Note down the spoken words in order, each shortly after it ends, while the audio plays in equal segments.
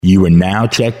You are now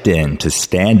checked in to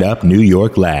Stand Up New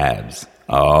York Labs.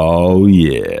 Oh,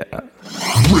 yeah.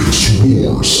 Race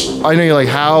Wars. I know you're like,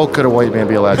 how could a white man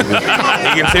be allowed to do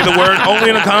that? You can say the word only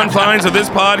in the confines of this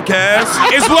podcast.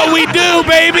 It's what we do,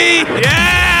 baby.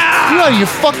 Yeah. You're out of your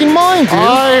fucking mind, dude.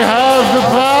 I have the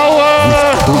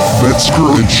power. Kurt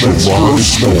Metzger and Sherrod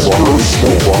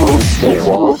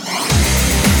Small.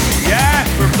 Yes,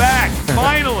 we're back.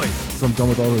 Finally. So I'm done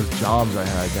with all those jobs I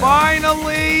had.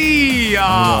 Finally.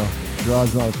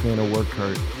 Sherrod's not a fan of work,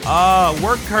 Kurt.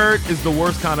 Work Kurt is the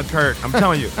worst kind of Kurt. I'm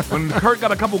telling you. When Kurt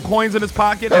got a couple coins in his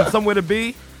pocket and somewhere to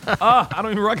be, I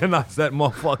don't even recognize that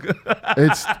motherfucker.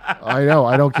 I know.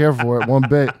 I don't care for it one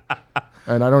bit.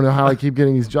 And I don't know how I keep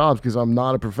getting these jobs because I'm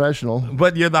not a professional.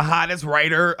 But you're the hottest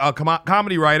writer,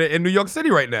 comedy writer in New York City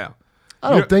right now.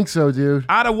 I don't think so, dude.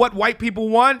 Out of what white people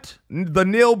want, the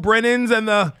Neil Brennans and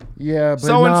the but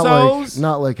so-and-sos.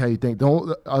 not like how you think.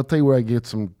 I'll tell you where I get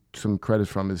some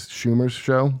credits from is Schumer's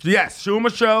show. Yes,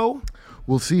 Schumer show.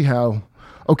 We'll see how.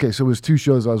 Okay, so it was two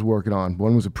shows I was working on.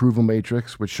 One was Approval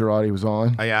Matrix, which Sherrod was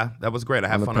on. Oh, yeah, that was great. I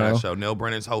had fun on that show. Neil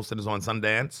Brennan's hosted is on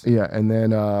Sundance. Yeah, and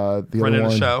then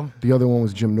the other one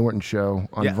was Jim Norton's show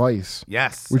on Vice.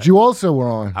 Yes, which you also were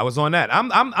on. I was on that.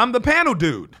 I'm the panel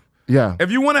dude. Yeah.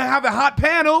 If you want to have a hot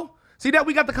panel, see that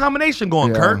we got the combination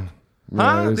going, Kurt.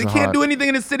 Yeah, they can't do anything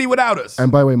in the city without us.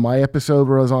 And by the way, my episode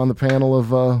where I was on the panel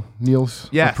of Neil's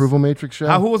Approval Matrix show.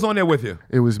 Who was on there with you?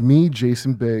 It was me,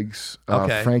 Jason Biggs,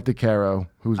 Frank DeCaro,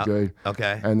 who's good.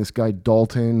 Okay. And this guy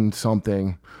Dalton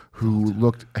something, who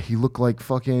looked like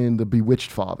fucking the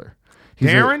Bewitched father.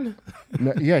 Darren?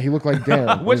 He looked like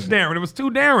Darren. Which Darren? It was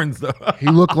two Darrens, though. He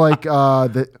looked like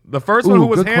the first one who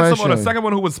was handsome, or the second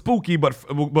one who was spooky but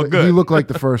good. He looked like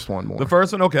the first one more. The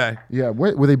first one, okay. Yeah,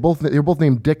 were they both? They were both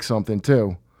named Dick something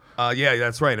too. Yeah,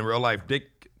 that's right. In real life,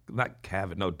 Dick, not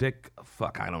Cavett. No, Dick.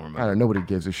 Fuck, I don't remember. I don't know. Nobody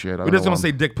gives a shit. We're just gonna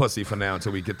say Dick Pussy for now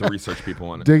until we get the research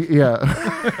people on it. Dick, yeah.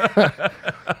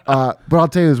 But I'll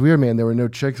tell you this weird, man. There were no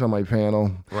chicks on my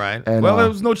panel. Right. And, there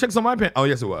was no chicks on my panel. Oh,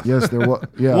 yes, it was. Yes, there was.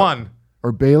 Yeah. One.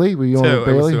 Or Bailey? Were you on with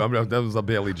Bailey? That was a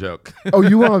Bailey joke. Oh,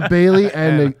 you were on Bailey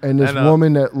and this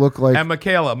woman that looked like... And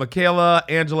Michaela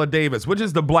Angela Davis, which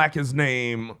is the blackest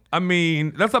name. I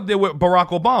mean, that's up there with Barack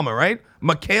Obama, right?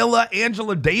 Michaela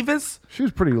Angela Davis? She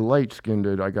was pretty light-skinned,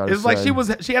 I gotta say. It's like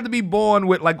she had to be born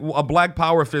with like a black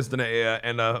power fist in her ear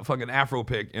and a fucking Afro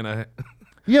pick in her...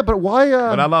 Yeah, but why?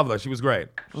 But I love her. She was great.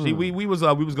 We was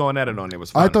going at it on there. It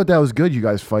was fun. I thought that was good. You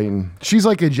guys fighting. She's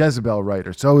like a Jezebel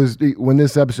writer. So when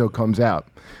this episode comes out,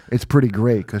 it's pretty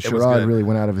great because Sherrod really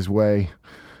went out of his way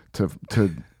to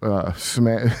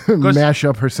mash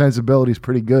up her sensibilities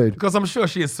pretty good. Because I'm sure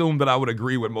she assumed that I would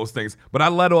agree with most things. But I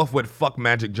led off with "fuck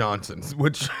Magic Johnson,"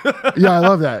 which yeah, I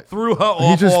love that. Threw her off.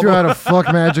 He just threw out a "fuck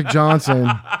Magic Johnson."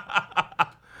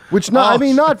 Which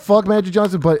not fuck Magic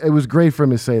Johnson, but it was great for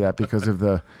him to say that because of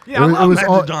the. Yeah, I love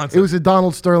Magic Johnson. It was a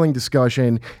Donald Sterling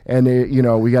discussion, and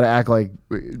we got to act like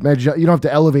Magic. You don't have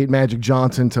to elevate Magic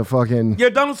Johnson to fucking. Yeah,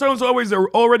 Donald Sterling's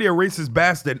already a racist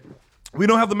bastard. We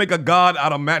don't have to make a god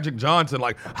out of Magic Johnson.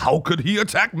 Like, how could he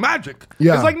attack Magic?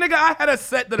 Yeah, it's like, nigga, I had a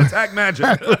set that attacked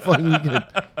Magic.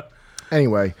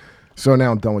 Anyway, so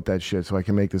now I'm done with that shit, so I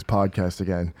can make this podcast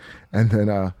again, and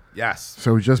then. Yes.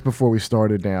 So just before we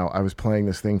started now, I was playing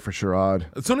this thing for Sherrod.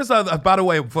 As soon as by the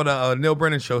way, for the Neil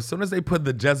Brennan show, as soon as they put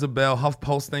the Jezebel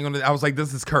HuffPost thing on it, I was like,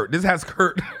 this is Kurt. This has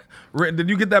Kurt. Did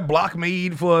you get that block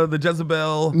made for the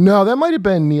Jezebel? No, that might have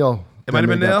been Neil. It might have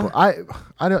been Neil? I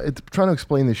don't, trying to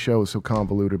explain this show is so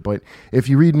convoluted, but if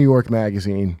you read New York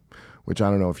Magazine, which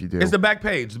I don't know if you do. It's the back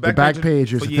page. The back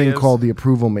page is a thing called the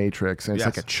Approval Matrix, and it's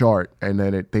like a chart, and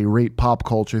then they rate pop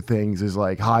culture things as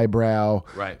like highbrow,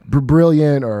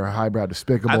 brilliant, or highbrow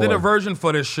despicable. I did a version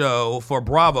for this show for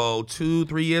Bravo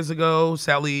 2-3 years ago.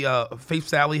 Faith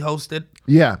Sally hosted.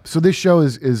 Yeah, so this show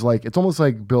is like, it's almost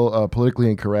like Bill Politically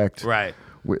Incorrect, right?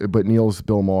 But Neil's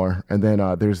Bill Maher, and then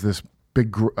there's this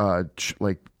big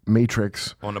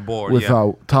matrix on the board with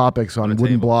topics on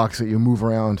wooden blocks that you move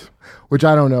around, which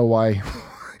I don't know why.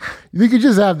 You could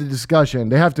just have the discussion.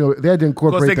 They had to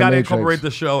incorporate. They got to incorporate the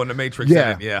show and the matrix.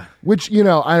 Yeah. Which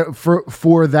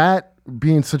for that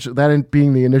being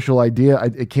the initial idea,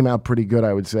 it came out pretty good,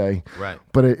 I would say. Right.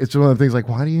 But it's one of the things like,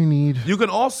 why do you need? You can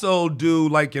also do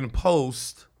like in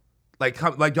post.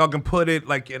 like y'all can put it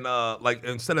like in like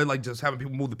instead of like just having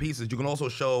people move the pieces, you can also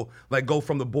show like go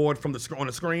from the board from the on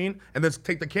the screen and then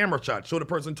take the camera shot, show the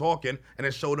person talking, and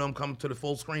then show them come to the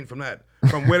full screen from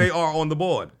where they are on the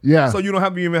board. Yeah. So you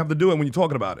don't even have to do it when you're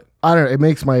talking about it. I don't know. It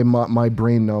makes my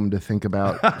brain numb to think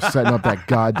about setting up that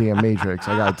goddamn Matrix.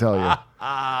 I gotta tell you.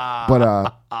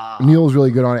 But Neil's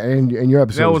really good on it, and your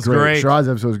episode was great. Shiraz's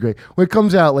episode was great. When it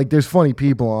comes out, like there's funny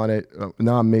people on it.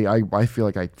 Not me. I feel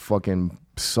like I fucking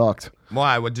sucked.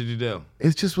 Why? What did you do?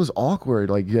 It just was awkward.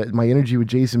 Like my energy with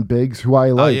Jason Biggs, who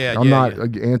I like. I'm not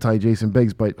anti Jason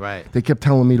Biggs, but they kept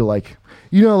telling me to like,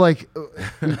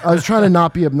 I was trying to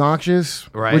not be obnoxious,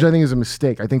 which I think is a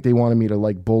mistake. I think they wanted me to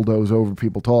like bulldoze over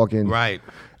people talking. Right.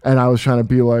 And I was trying to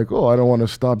be like, I don't want to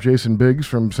stop Jason Biggs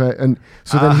from saying, and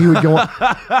so then he would go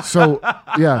on.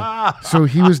 So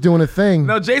he was doing a thing.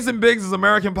 No, Jason Biggs is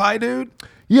American Pie dude?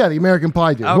 Yeah, the American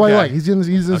Pie dude. Okay. Who I like. He's in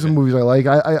some movies I like.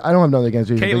 I don't have nothing against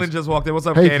Jason Biggs. Caitlin just walked in. What's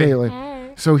up, Hey, Katie? Caitlin.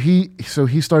 Hey. So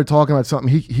he started talking about something.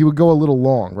 He would go a little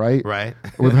long, right? Right.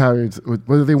 With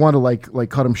whether they wanted to like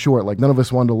cut him short. Like none of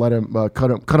us wanted to let him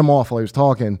cut him off while he was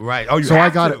talking. Right. Oh, I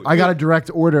got a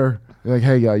direct order. Like,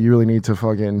 hey, you really need to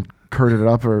fucking curt it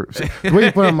up or the way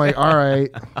you put it, I'm like, all right.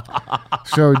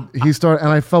 So he started,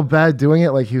 and I felt bad doing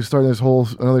it. Like he was starting this whole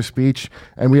another speech,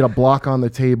 and we had a block on the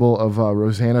table of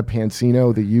Rosanna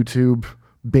Pansino, the YouTube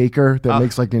baker that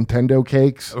makes like Nintendo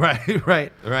cakes.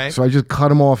 Right. So I just cut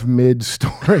him off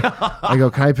mid-story. I go,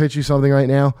 can I pitch you something right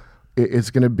now? It's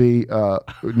going to be a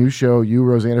new show, you,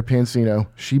 Rosanna Pansino.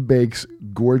 She bakes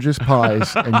gorgeous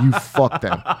pies, and you fuck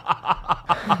them.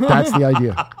 That's the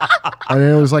idea. And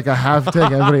it was like a half take.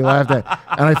 Everybody laughed at,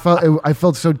 and I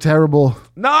felt so terrible.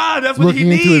 Nah, that's what he needs.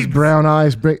 Looking into his needs. brown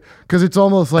eyes, because it's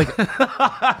almost like,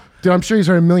 dude, I'm sure he's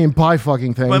heard a million pie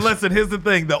fucking things. But listen, here's the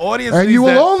thing: the audience, and you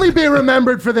will only be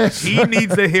remembered for this. He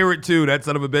needs to hear it too. That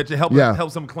son of a bitch. It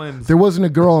helps him cleanse. There wasn't a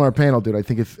girl on our panel, dude. I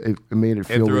think it made it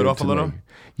feel. It threw weird it off a little. Me.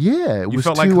 Yeah, it you was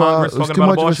felt too, like Congress talking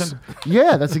about abortion.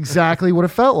 Yeah, that's exactly what it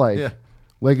felt like. Yeah.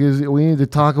 Like we need to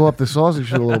taco up the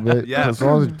sausage a little bit. Yeah, the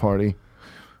sausage party.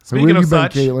 Speaking so where of you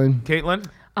such, been,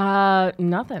 Caitlin?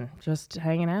 Nothing. Just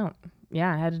hanging out.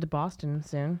 Yeah, headed to Boston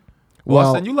soon.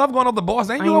 Boston, you love going up to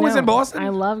Boston. Ain't you always in Boston? I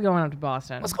love going up to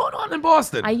Boston. What's going on in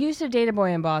Boston? I used to date a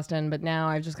boy in Boston, but now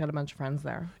I've just got a bunch of friends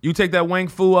there. You take that Wang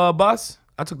Fu bus?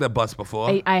 I took that bus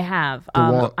before. I have.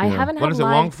 I haven't had what is it,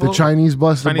 Wang Fu? The Chinese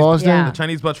bus to Boston? Yeah. The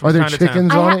Chinese bus from Are there Chinatown.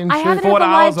 chickens on it and I shit? haven't had the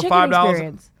live chicken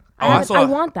experience. I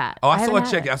want that. Oh, I saw a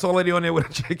chicken. I saw a lady on there with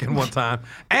a chicken one time.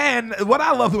 And what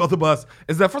I love about the bus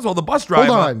is that, first of all, the bus driver.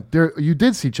 Hold on. You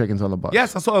did see chickens on the bus.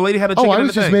 Yes, I saw a lady had a chicken I in was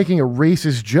the just thing. making a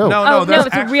racist joke. No,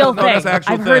 it's a real thing. That's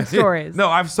actual I've heard stories. No,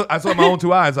 I saw it with my own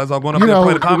two eyes as I was going up there to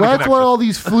play the comedy that's connection. where all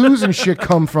these flus and shit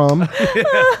come from.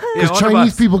 Because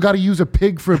Chinese people got to use a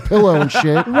pig for a pillow and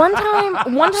shit. One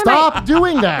time. Stop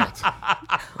doing that.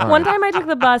 One time I took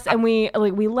the bus and we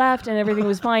left and everything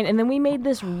was fine, and then we made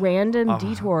this random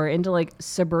detour into like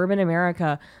suburban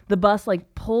America. The bus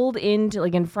like pulled into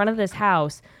like in front of this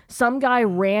house. Some guy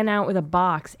ran out with a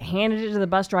box, handed it to the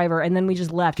bus driver, and then we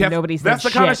just left. And nobody said That's the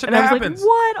shit. kind of shit and that I was happens. like,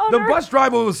 what on the earth? bus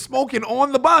driver was smoking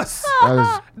on the bus.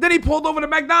 Then he pulled over to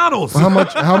McDonald's. How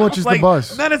much is the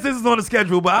bus? None of this is on the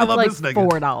schedule, but I love like this nigga.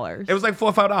 $4. It was like $4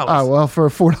 or $5. Oh, well, for a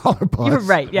 $4 bus. You're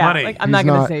right. Yeah, Money. like, I'm not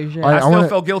gonna say shit. I still wanna-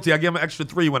 felt guilty. I gave him an extra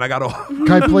 $3 when I got off.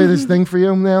 Can I play this thing for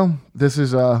you now? This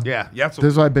is Yeah. This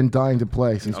is what I've been dying to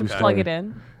play since we started. Plug it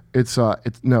in. I'm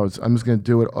just gonna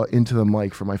do it into the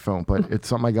mic for my phone, but it's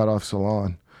something I got off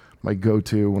Salon, my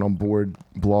go-to when I'm bored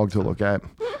blog to look at,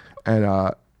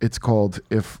 and it's called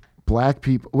 "If Black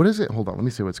People." What is it? Hold on, let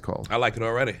me see what it's called. I like it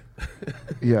already.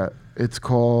 Yeah, it's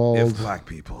called If Black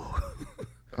People.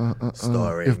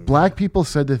 Starring. If Black People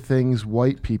said the things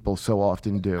white people so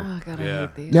often do. Oh God, I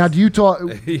hate these. Now, do you talk,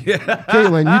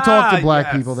 Caitlin? You talk to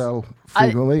black people though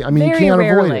frequently. I mean, you can't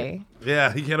avoid it.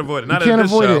 Yeah, he can't avoid it. You Not can't in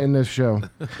this avoid show. it in this show.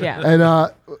 Yeah.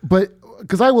 And but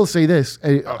because I will say this,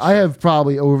 I have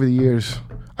probably over the years,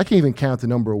 I can't even count the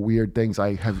number of weird things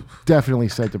I have definitely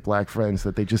said to black friends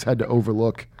that they just had to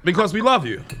overlook. Because we love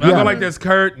you. I go like this,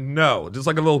 Kurt. No, just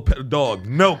like a little dog.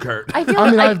 No, Kurt. I feel I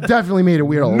mean, like I've definitely made it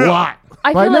weird a lot,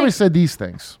 I but I feel never like- said these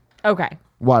things. okay.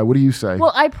 Why? What do you say?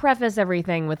 Well, I preface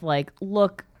everything with like,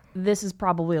 look, this is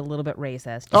probably a little bit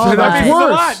racist. Oh, that's That's worse. a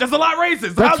lot. That's a lot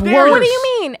racist. That's How dare worse. you? What do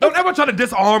you mean? Don't ever try to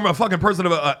disarm a fucking person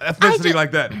of ethnicity just-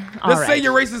 like that. All Just say right.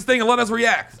 your racist thing and let us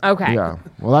react. Okay. Yeah.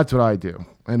 Well, that's what I do.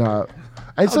 And dare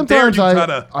sometimes you try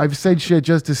to- I've said shit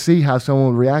just to see how someone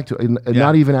would react to it, and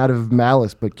not even out of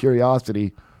malice, but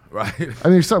curiosity. Right. I mean,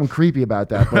 there's something creepy about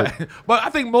that, but But I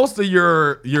think most of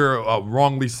your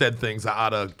wrongly said things are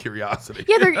out of curiosity.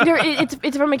 Yeah,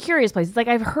 it's from a curious place. It's like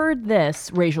I've heard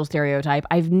this racial stereotype.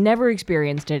 I've never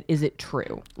experienced it. Is it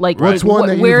true? Like, What's one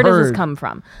that where you've does heard? this come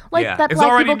from? Like Yeah. that It's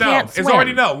black already people no. can't It's swim.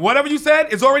 already no. Whatever you said,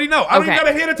 it's already no. I don't even Okay.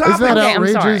 gotta hear the topic. isn't that Okay, I'm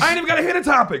sorry. outrageous? I ain't even gotta hear the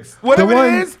topics. Whatever one-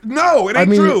 it is, no, it I ain't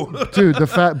mean, true. dude, the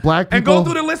fact black people And go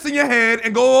through the list in your head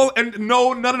and go and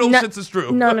no, none of those shits is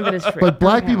true. None of it is true. But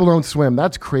black Okay. people don't swim.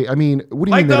 That's crazy. I mean, what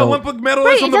do you Like mean they the don't? Olympic medalist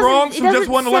Right, from it the doesn't- Bronx it who just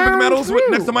doesn't won Olympic sound medals true.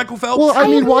 next to Michael Phelps. Well, I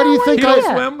mean, why do you think no I? idea.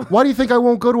 swim? Why do you think I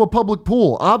won't go to a public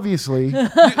pool? Obviously, You They're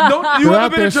ever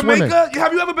out been there to Jamaica? swimming.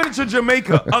 Have you ever been to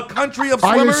Jamaica, a country of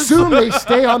I swimmers? assume they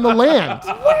stay on the land.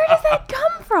 Where does that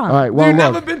come from? All right, well, You've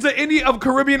look. never been to any of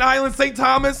Caribbean islands, St.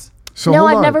 Thomas? So No,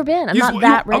 hold I've on. never been. I'm You- not you-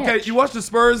 that rich. Okay, you watch the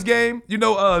Spurs game. You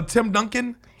know Tim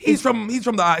Duncan. He's from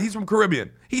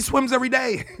Caribbean. He swims every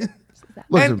day.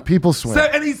 Listen, And people swim.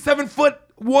 And he's 7'1"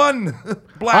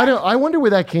 black. I wonder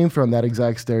where that came from. That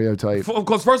exact stereotype.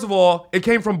 Because first of all, it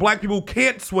came from black people who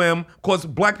can't swim because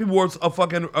black people were a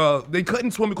fucking they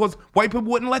couldn't swim because white people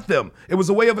wouldn't let them. It was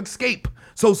a way of escape.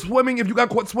 So swimming, if you got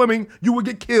caught swimming, you would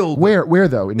get killed. Where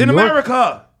though? In In New York?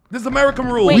 America. This is American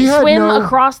rule. Wait, We had swim no-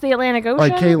 across the Atlantic Ocean?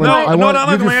 Like, Caitlin, No, I no, want- not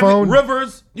you have your Atlantic. phone?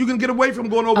 Rivers. You can get away from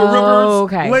going over Oh,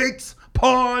 rivers, okay. lakes,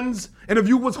 ponds, and if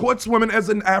you was caught swimming as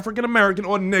an African American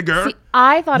or nigger, See,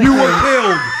 I thought it you came- were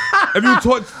killed. If you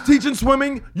taught teaching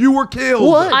swimming, you were killed.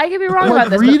 What? I could be wrong Like about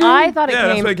this, reading? but I thought it Yeah, came.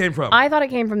 that's where it came from. I thought it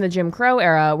came from the Jim Crow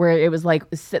era, where it was like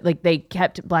they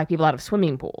kept black people out of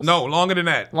swimming pools. No, longer than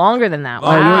that. Longer than that.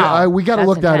 All right, Wow. we got to That's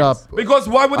look that intense. up. Because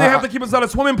why would they have to keep us out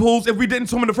of swimming pools if we didn't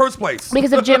swim in the first place?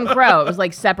 Because of Jim Crow, it was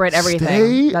like separate everything.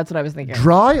 Stay That's what I was thinking.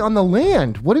 Dry on the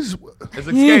land. What is? It's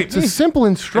escape. It's a simple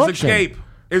It's instruction. escape.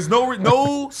 Is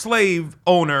no slave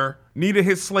owner needed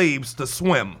his slaves to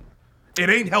swim. It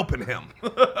ain't helping him.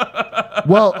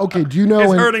 Well, okay. Do you know?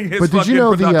 It's hurting his but did you fucking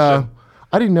know production.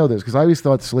 I didn't know this because I always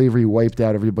thought slavery wiped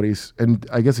out everybody's, and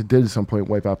I guess it did at some point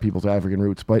wipe out people's African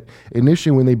roots. But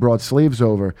initially, when they brought slaves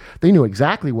over, they knew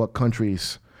exactly what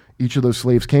countries each of those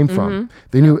slaves came from.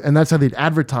 They knew, and that's how they'd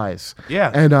advertise.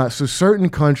 Yeah. And so certain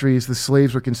countries, the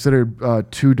slaves were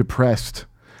considered too depressed.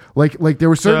 Like there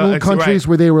were certain it's countries right.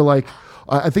 where they were like.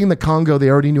 I think in the Congo they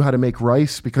already knew how to make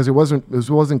rice because it wasn't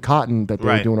cotton that they were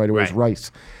Right, doing right away. It was right.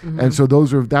 rice, and so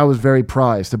that was very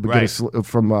prized to get Right.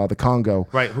 from the Congo.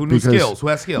 Right, who knew skills, who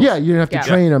had skills. Yeah, you didn't have to Yeah.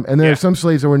 train them. And there Yeah. are some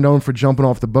slaves that were known for jumping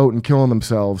off the boat and killing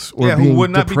themselves or Yeah, being who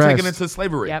would not depressed. be taken into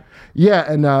slavery. Yep. Yeah,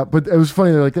 and but it was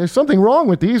funny. They're like, there's something wrong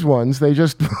with these ones. They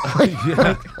just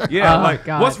Yeah, Oh, like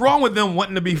God. what's wrong with them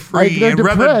wanting to be free they're and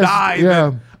rather depressed, die yeah.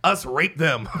 than us rape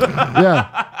them?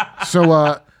 yeah.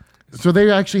 So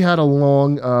they actually had a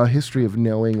long history of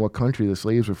knowing what country the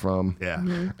slaves were from. Yeah.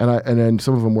 And then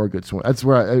some of them were good swimmers. That's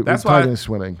where it That's tied why- into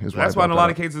swimming. Is That's I why in a brought lot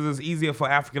that of cases it's easier for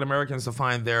African Americans to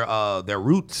find their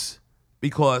roots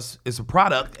because it's a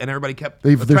product and everybody kept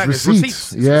There's attracted-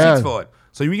 receipts. It's Yeah. receipts for it.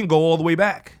 So we can go all the way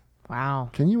back. Wow.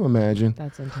 up. Can you imagine?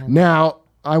 That's intense. Now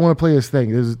I want to play this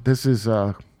thing. This is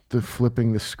the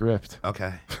flipping the script.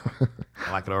 Okay.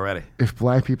 I like it already. If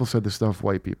black people said the stuff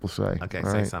white people say. Okay,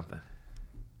 all say right? something.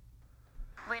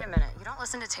 Wait a minute, you don't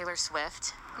listen to Taylor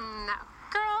Swift? No.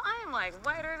 Girl, I am like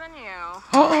whiter than you.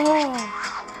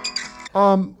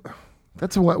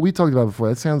 That's what we talked about before.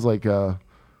 That sounds like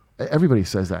everybody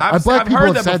says that. I've Black people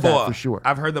heard have that said before. that for sure.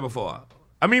 I've heard that before.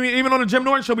 I mean, even on the Jim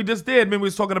Norton show we just did, we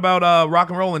was talking about rock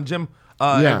and roll and Jim.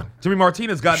 Yeah. and Jimmy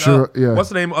Martinez got Sure, yeah. what's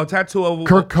the name? A tattoo of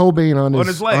Kurt Cobain on on his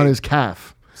his leg. on his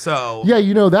calf. So Yeah,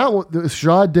 you know that one.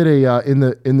 Shad did a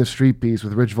in the street piece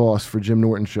with Rich Voss for Jim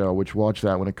Norton show, which watch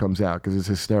that when it comes out because it's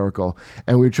hysterical.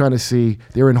 And we were trying to see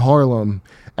they were in Harlem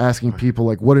asking people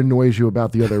like what annoys you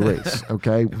about the other race,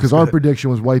 okay? Because our prediction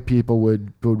was white people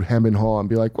would hem and haw and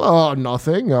be like, well,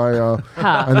 nothing.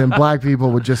 And then black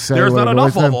people would just say there's what not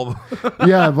annoys enough them. of them.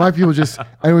 Yeah, black people just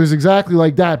and it was exactly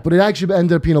like that, but it actually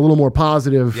ended up being a little more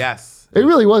positive. Yes. It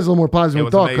really was a little more positive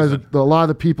It than was thought because amazing. a lot of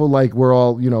the people like were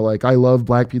all like I love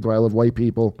black people, I love white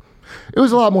people. It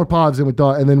was a lot more positive than we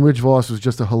thought. And then Rich Voss was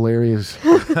just a hilarious.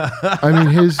 I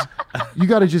mean, you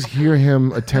got to just hear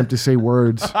him attempt to say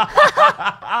words.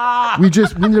 We ended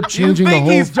up You changing the think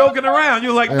whole. he's joking around?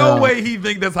 You're like, no Yeah. way he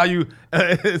think that's how you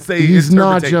say. He's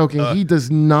not interpretate. joking. He does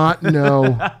not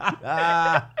know.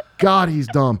 God, he's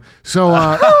dumb. So,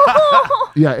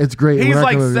 yeah, it's great. We're He's not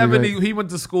like gonna- 70. He went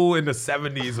to school in the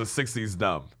 70s or 60s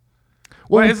dumb.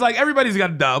 Well, it's like everybody's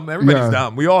got dumb. Everybody's Yeah.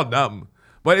 dumb. We all dumb.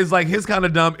 But it's like his kind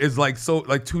of dumb is like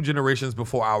like 2 generations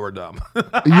before our dumb.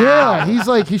 Yeah, he's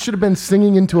like he should have been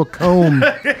singing into a comb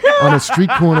on a street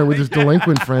corner with his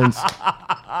delinquent friends.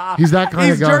 He's that kind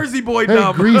He's of guy. Jersey boy hey,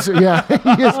 dumb. Greaser, yeah,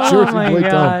 he is Oh Jersey my boy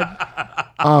god. dumb.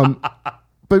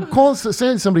 But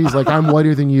saying somebody's like, I'm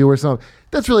whiter than you or something,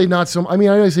 that's really not some. I mean,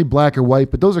 I know you say black or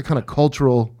white, but those are kind of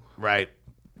cultural Right.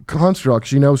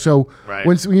 constructs, you know? So Right.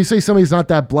 when you say somebody's not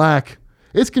that black,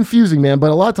 it's confusing, man.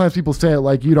 But a lot of times people say it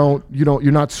like you're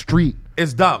not street.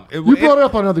 It's dumb. You brought it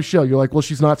up on another show. You're like, well,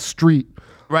 she's not street.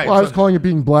 Right. Well, I was So- calling it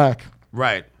being black.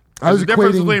 Right. I was There's a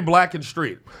difference equating- between black and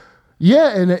street. Yeah,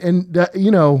 and that,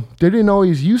 they didn't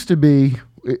always used to be.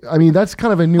 I mean, that's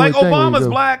kind of a new Like thing. where you Obama's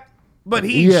go- black, but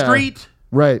he's Yeah. street.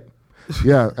 Right.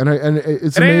 Yeah, and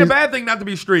it's It ain't a amazing. bad thing not to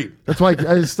be street. That's why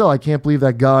I can't believe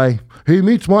that guy. He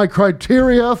meets my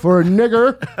criteria for a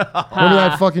nigger. Remember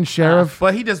that fucking sheriff?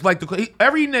 But he just like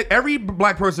every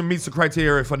black person meets the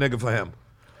criteria for nigga for him.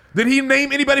 Did he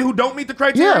name anybody who don't meet the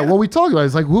criteria? Yeah, well, we talked about it.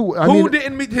 It's like, who? I who mean,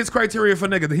 didn't meet his criteria for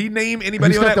nigga? Did he name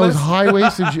anybody he's on got that those list?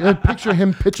 high-waisted... picture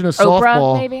him pitching a Oprah,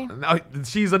 softball. maybe. No,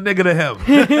 she's a nigga to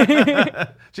him.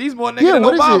 She's more nigga than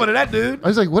what is Obama it? to that dude. I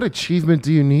was like, what achievement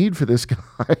do you need for this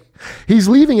guy? He's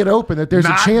leaving it open that there's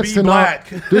Not a chance be to black.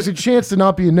 not... There's a chance to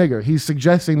not be a nigger. He's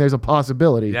suggesting there's a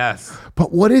possibility. Yes.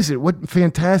 But what is it? What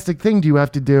fantastic thing do you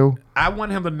have to do? I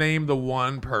want him to name the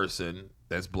one person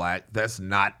that's black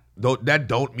that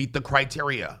don't meet the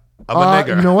criteria of a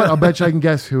nigger. You know what? I'll bet you I can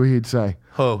guess who he'd say.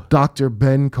 Who? Dr.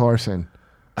 Ben Carson.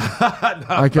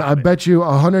 I bet you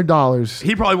 $100.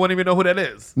 He probably won't even know who that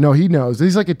is. No, he knows.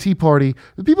 He's like a Tea Party.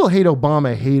 The people hate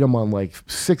Obama, hate him on like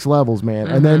 6 levels, man.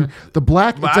 And then the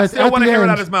black, But it's I at still want the to hear it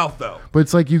end, out his mouth, though. but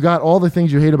it's like you got all the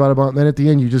things you hate about Obama, and then at the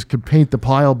end you just could paint the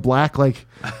pile black. Like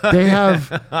they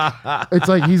have, it's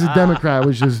like he's a Democrat,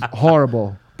 which is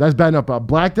horrible. That's bad enough. A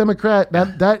black Democrat,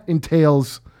 that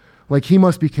entails like he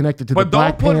must be connected to But the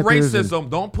Black don't put Panthers and- racism.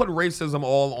 Don't put racism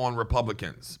all on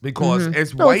Republicans because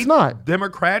it's No, white it's not.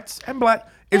 Democrats and black.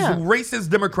 It's Yeah. racist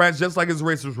Democrats just like it's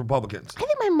racist Republicans. I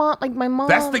think my mom.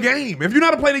 That's the game. If you know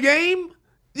how to play the game,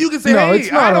 you can say, No, "Hey,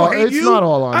 it's not I don't all- hate it's you. not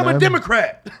all on I'm a them."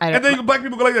 Democrat." I And don't- then black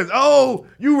people go like this: "Oh,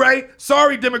 you right?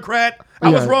 Sorry, Democrat. I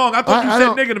was Yeah. wrong. I thought I you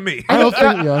said don't- nigga to me." I don't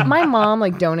think, yeah. My mom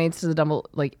donates to the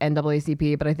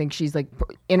NAACP, but I think she's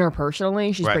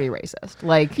interpersonally she's Right. pretty racist.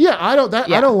 Like Yeah, I don't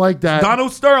like that.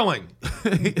 Donald Sterling,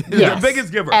 the yes,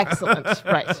 biggest giver. Excellent,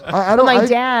 right? I don't- My I-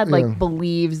 dad yeah.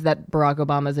 believes that Barack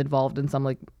Obama's involved in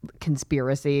some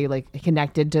conspiracy,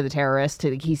 connected to the terrorists.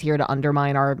 He's here to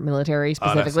undermine our military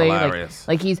specifically. hilarious.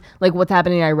 He's what's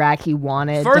happening in Iraq. He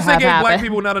wanted First to they have gave happen. black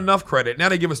people not enough credit. Now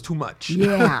they give us too much.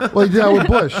 Yeah. Well, he did that with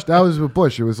Bush. That was with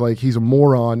Bush. It was like he's a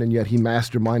moron, and yet he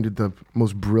masterminded the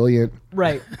most brilliant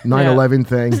Right. 9/11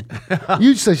 thing.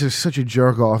 You such a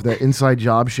jerk off, that inside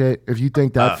job shit. If you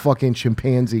think that fucking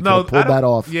chimpanzee could have I pulled don't- that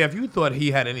off. Yeah, if you thought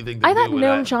he had anything to I do thought with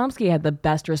Noam that. Chomsky had the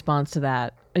best response to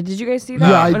that. Did you guys see that?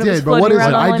 Yeah, I When it was did, but what floating is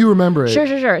around it? I online? do remember it.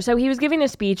 Sure. So he was giving a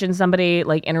speech and somebody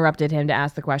interrupted him to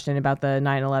ask the question about the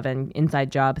 9/11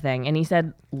 inside job thing. And he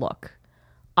said, look,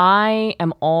 I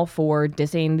am all for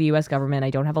dissing the U.S. government. I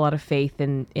don't have a lot of faith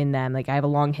in them. I have a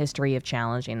long history of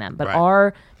challenging them. But Right.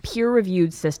 our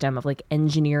peer-reviewed system of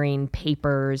engineering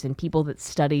papers and people that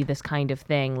study this kind of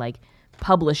thing,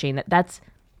 publishing, that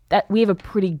we have a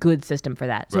pretty good system for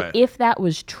that. So Right. if that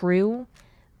was true,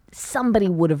 somebody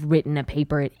would have written a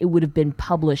paper. It would have been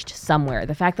published somewhere.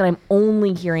 The fact that I'm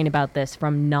only hearing about this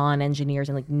from non-engineers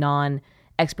and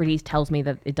non-expertise tells me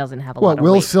that it doesn't have a lot What, of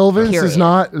Will weight, Sylvans is period.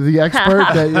 not the expert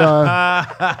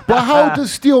that, but how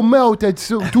does steel melt at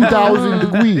 2,000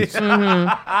 degrees?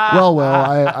 Well,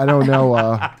 I don't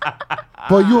know.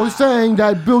 But you're saying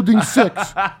that building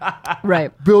 6,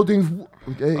 Right. building,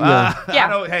 yeah.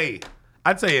 Yeah. Hey,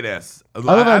 I'd say this. love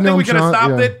I that think we Noam could have Chom-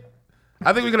 stopped yeah. it.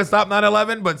 I think we could have stopped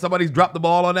 9/11, but somebody's dropped the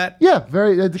ball on that. Yeah,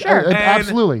 very, Sure.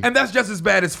 absolutely. And that's just as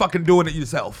bad as fucking doing it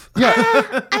yourself. Yeah,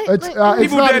 it's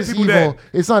People not dead, as people evil. dead.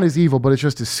 It's not as evil, but it's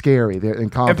just as scary. They're If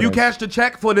incompetent. you cashed a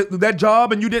check for that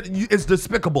job and you didn't, it's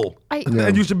despicable. Yeah.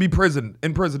 And you should be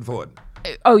in prison for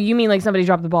it. Oh, you mean somebody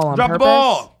dropped the ball on Drop purpose? the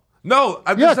ball. No.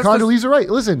 Yeah, Condoleezza Rice.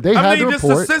 Listen, they had the just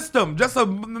report. a system, just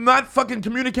not fucking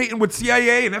communicating with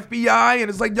CIA and FBI, and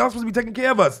it's like y'all supposed to be taking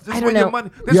care of us. This I is don't where your know. money,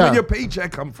 this is Yeah. where your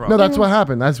paycheck come from. No, that's what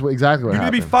happened. That's exactly what you need to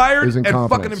happened. be fired It was and fucking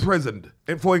incompetence. imprisoned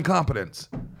for incompetence.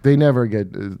 They never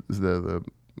get the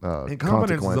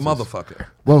Incompetence is a consequences. motherfucker.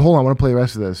 Well, hold on. I want to play the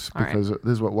rest of this All right. because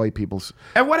this is what white people's.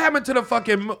 And what happened to the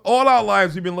fucking all our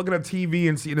lives? We've been looking at TV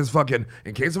and seeing this fucking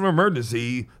in case of an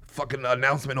emergency fucking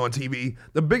announcement on TV.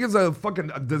 The biggest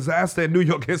fucking disaster in New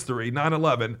York history,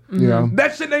 9/11. Yeah.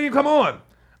 That shit didn't even come on.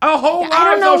 Our whole Yeah, I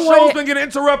don't lives, know our what shows it- been getting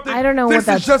interrupted. I don't know this what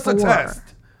that's is just a for. test.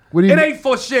 What do you It ain't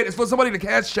for shit. It's for somebody to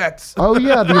cash checks. Oh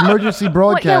yeah, the emergency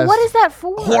broadcast. What, yeah, what is that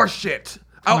for? Horse shit.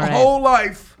 Our All right. whole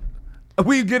life,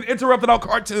 we get interrupted our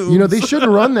cartoons. You know, they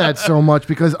shouldn't run that so much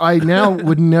because I now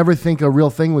would never think a real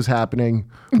thing was happening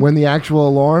when the actual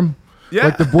alarm. Yeah.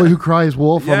 Like the boy who cries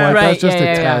wolf. Yeah. I'm like, Right, that's just yeah, a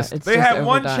yeah, yeah. test. It's They just had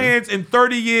one overdone. chance in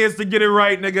 30 years to get it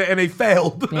right, nigga, and they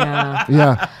failed. Yeah.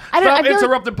 Yeah. I Stop feel like-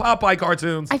 interrupting Popeye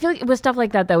cartoons. I feel like with stuff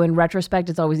like that, though, in retrospect,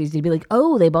 it's always easy to be like,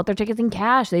 oh, they bought their tickets in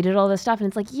cash. They did all this stuff. And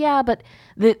it's like, yeah, but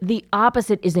the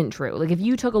opposite isn't true. Like, if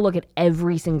you took a look at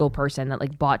every single person that,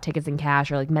 like, bought tickets in cash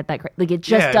or, like, met that, like, it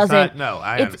just Yeah, it's doesn't. not- no,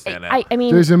 I it's- understand that. I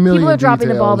mean, There's a people million are dropping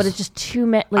the ball, but details. it's just too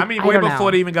many. Like, I mean, way don't before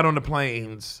know. they even got on the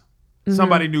planes,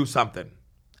 somebody knew something.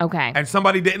 Okay. And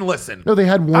somebody didn't listen. No, they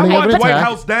had I warning of watched White attack.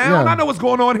 House Down. Yeah. I know what's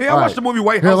going on here. I All watched right. the movie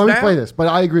White Here, House let me Down. play this, but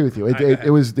I agree with you.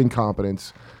 It was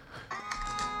incompetence.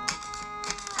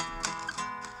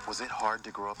 Was it hard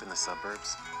to grow up in the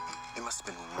suburbs? It must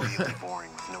have been really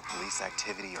boring with no police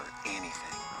activity or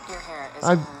anything. Your hair is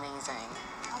I've- amazing.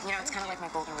 You know, it's kind of like my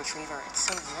golden retriever. It's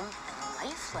so limp and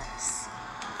lifeless.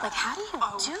 Like, how do you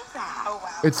do that? Oh, wow.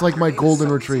 It's like my golden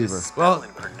retriever. Spell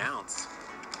and pronounce.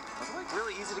 Was it like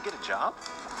really easy to get a job?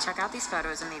 Check out these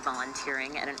photos of me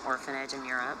volunteering at an orphanage in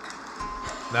Europe.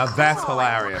 Now that's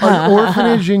hilarious. An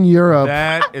orphanage in Europe.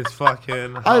 That is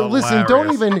fucking I listen. Don't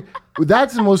hilarious. even.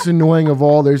 That's the most annoying of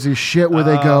all. There's this shit where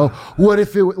they go, "What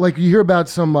if it?" Like you hear about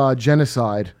some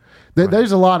genocide.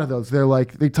 There's a lot of those. They're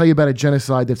like they tell you about a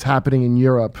genocide that's happening in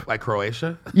Europe. Like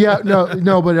Croatia? Yeah,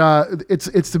 no, but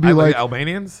it's to be Like like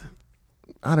Albanians?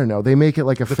 I don't know. They make it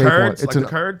like a fake Kurds? one. It's Like the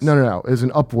Kurds? No. It's an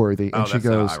Upworthy, and she that's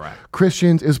goes, Iraq.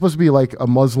 Christians. It's supposed to be like a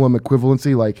Muslim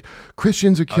equivalency. Like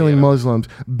Christians are killing yeah. Muslims.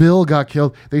 Bill got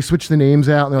killed. They switch the names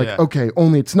out, and they're like, Yeah. okay,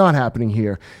 only it's not happening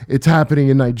here. It's happening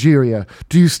in Nigeria.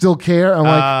 Do you still care? I'm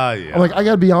like, yeah. I'm like, I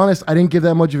gotta be honest. I didn't give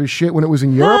that much of a shit when it was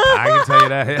in Europe. I can tell you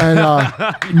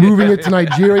that. And moving it to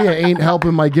Nigeria ain't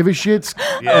helping my give a shits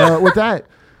with that.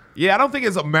 Yeah, I don't think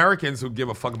it's Americans who give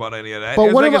a fuck about any of that. But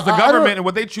It's what like am it's the I don't- government and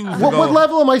what they choose to What, go. what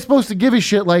level am I supposed to give a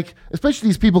shit? Like, especially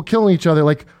these people killing each other.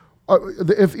 Like,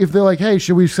 if they're like, hey,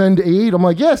 should we send aid? I'm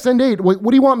like, yeah, send aid. What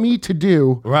do you want me to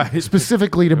do Right.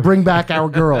 specifically to bring back our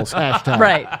girls? Hashtag.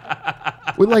 Right.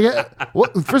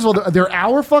 First of all, they're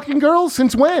our fucking girls?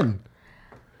 Since when?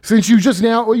 Since you just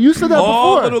now, well, you said that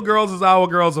All before. little girls is our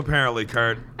girls, apparently,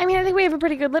 Kurt. I mean, I think we have a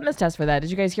pretty good litmus test for that. Did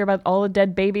you guys hear about all the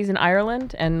dead babies in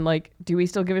Ireland? And like, do we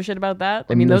still give a shit about that?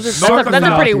 I mean, North that's or a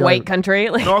South? pretty Yeah. white country.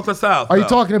 Like, North or South? Are you though?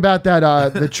 talking about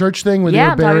that the church thing where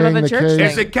Yeah, they I'm were talking burying about the the church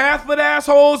kids? Is it Catholic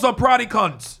assholes or Protestant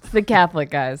cunts? it's the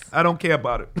Catholic guys. I don't care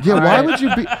about it. Yeah, All why right? would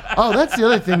you be? Oh, that's the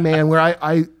other thing, man. Where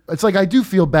I it's like I do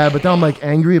feel bad, but then I'm like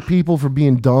angry at people for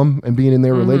being dumb and being in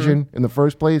their religion in the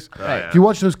first place. If you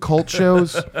watch those cult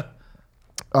shows,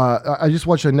 I just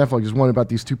watched on Netflix. There's one about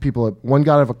these two people. One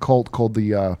got out of a cult called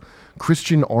the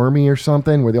Christian Army or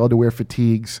something, where they all had to wear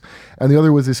fatigues, and the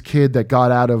other was this kid that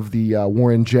got out of the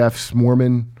Warren Jeffs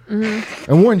Mormon.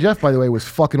 And Warren Jeff, by the way, was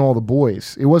fucking all the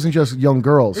boys. It wasn't just young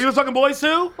girls. He was fucking boys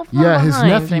too? Yeah, his behind,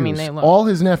 nephews, I mean, they look- all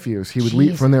his nephews. He would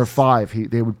leave from their 5.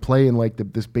 They would play in like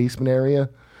this basement area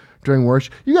during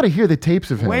worship. You got to hear the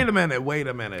tapes of him. Wait a minute. If I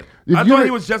you thought were-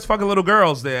 he was just fucking little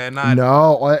girls there and not.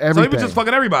 No, So he everything. was just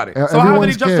fucking everybody. E- So how did he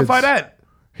everyone's justify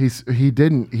kids. that? He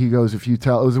didn't. He goes, if you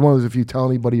tell, it was one of those, if you tell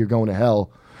anybody you're going to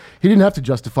hell. He didn't have to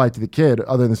justify it to the kid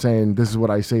other than saying, this is what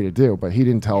I say to do. But he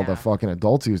didn't tell the fucking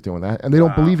adults he was doing that. And they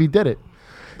don't believe he did it.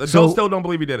 The So- adults still don't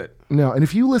believe he did it. No, and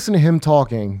if you listen to him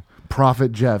talking,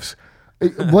 Prophet Jeffs,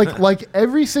 like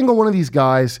every single one of these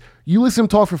guys, you listen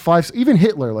to him talk for 5, even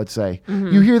Hitler, let's say,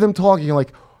 you hear them talking, you're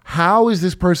like, how is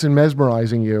this person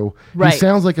mesmerizing you? Right. He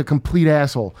sounds like a complete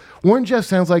asshole. Warren Jeff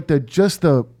sounds like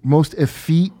the most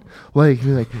effete, like,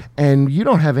 and you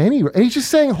don't have any, and he's just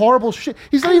saying horrible shit.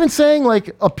 He's not even saying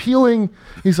like appealing.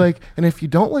 He's like, and if you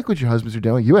don't like what your husbands are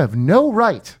doing, you have no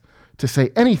right to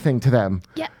say anything to them.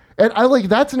 Yeah. And I like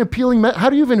that's an appealing. How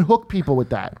do you even hook people with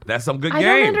that? That's some good I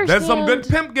don't game. That's some good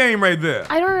understand. pimp game right there.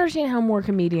 I don't understand how more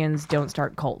comedians don't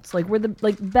start cults. Like, we're the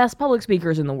best public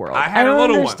speakers in the world. I had a don't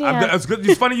little understand. one. It's good.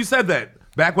 It's funny you said that.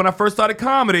 Back when I first started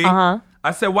comedy, I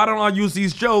said, why don't I use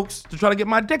these jokes to try to get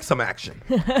my dick some action?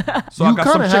 So I You got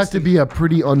kind some of have chicks to be a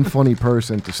pretty unfunny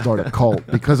person to start a cult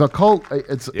because a cult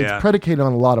it's Yeah. predicated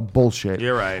on a lot of bullshit.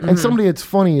 You're right. And somebody that's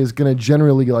funny is gonna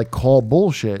generally like call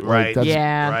bullshit. Like, Right. that's-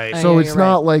 Yeah. Right. I So know, it's you're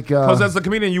not right. like Because as a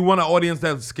comedian, you want an audience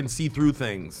that can see through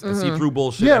things and see through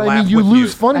bullshit. yeah, and I laugh mean, you with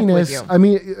lose funniness. you. I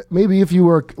mean, maybe if you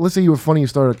were, let's say you were funny, you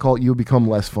started a cult, you would become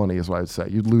less funny, is what I would say.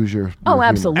 You'd lose your. Oh, humor.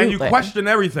 absolutely. And you question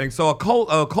everything. So a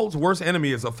cult's worst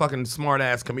enemy is a fucking smart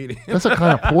ass comedian. That's a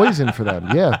kind of poison for them.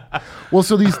 Yeah. Well,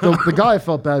 so the guy I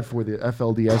felt bad for, the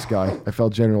FLDS guy, I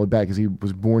felt generally bad because he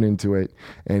was born into it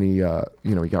and he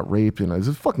he got raped and it was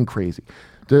fucking crazy.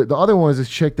 The other one is this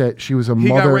chick that she was a He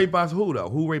mother. got raped by who though?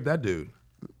 Who raped that dude?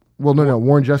 Well, no.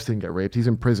 Warren Jeffs didn't get raped. He's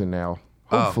in prison now.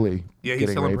 hopefully Yeah, he's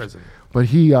getting still in raped. prison. But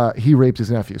he raped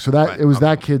his nephew. So that Right, it was okay.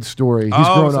 that kid's story. He's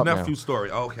Oh, grown it's a up now. nephew's story.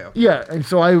 Oh, okay. Yeah, and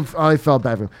so I felt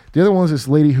bad for him. The other one was this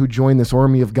lady who joined this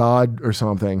Army of God or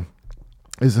something.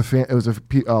 It was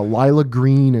Lila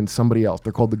Green and somebody else.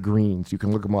 They're called the Greens. You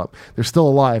can look them up. They're still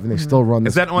alive and they still run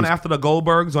this. Is that on this- After the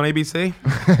Goldbergs on ABC?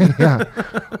 Yeah.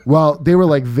 Well, they were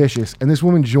like vicious, and this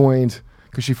woman joined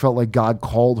because she felt like God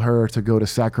called her to go to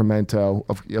Sacramento.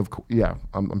 Yeah,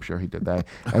 I'm sure he did that.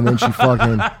 And then she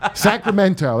fucking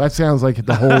Sacramento. That sounds like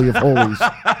the holy of holies.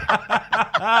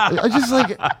 I just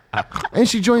like, and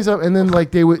she joins up, and then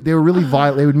like they were really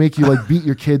violent. They would make you like beat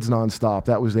your kids nonstop.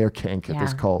 That was their kink at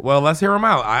this Yeah. cult. Well, let's hear him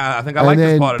out. I think I And like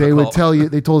this then part of they the would cult. tell you.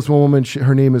 They told this one woman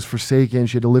her name is Forsaken.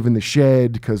 She had to live in the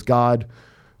shed because God.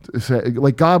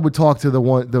 Like God would talk to the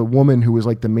woman who was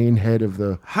like the main head of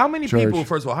the How many church. people?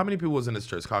 First of all, how many people was in this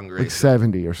church congregation? Like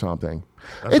 70 or something.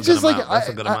 That's It's a good just like amount. That's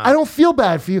a good amount. I don't feel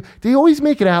bad for you. They always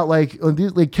make it out like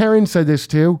Karen said this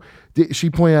too. She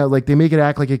pointed out like they make it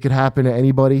act like it could happen to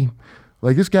anybody.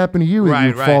 Like this could happen to you and Right,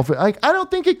 you fall for. Like I don't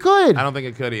think it could. I don't think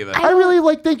it could either. I really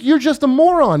like think you're just a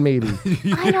moron. Maybe.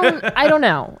 I don't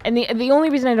know. And the only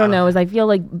reason I don't know is I feel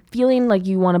like feeling like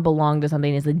you want to belong to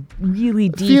something is a really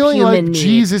deep Feeling human like need.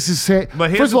 Jesus is saying. But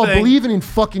here's First of the all, thing. believing in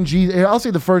fucking Jesus. I'll say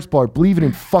the first part. Believing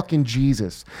in fucking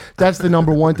Jesus. That's the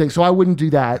number one thing. So I wouldn't do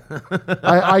that.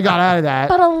 I got out of that.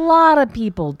 But a lot of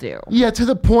people do. Yeah, to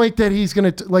the point that he's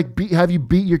gonna have you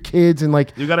beat your kids and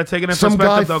like You gotta take it in some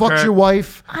guy perspective, though, fucks Kurt. your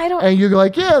wife. I don't- And you're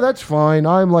like, yeah, that's fine.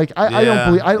 I'm like, I don't Yeah,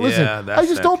 believe. Listen, yeah, I that's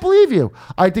just sick. don't believe you.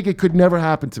 I think it could never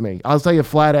happen to me. I'll tell you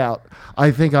flat out.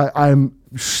 I think I'm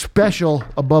special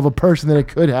above a person that it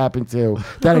could happen to.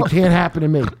 That it can't happen to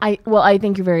me. I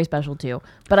think you're very special too.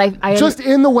 But I Just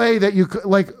in the way that you could,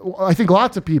 like, I think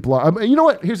lots of people are. I mean, you know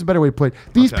what? Here's a better way to put it.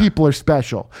 These people are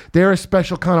special. They're a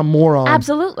special kind of moron.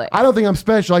 Absolutely. I don't think I'm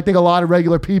special. I think a lot of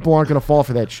regular people aren't going to fall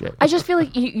for that shit. I just feel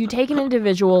like you take an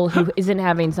individual who isn't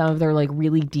having some of their like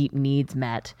really deep needs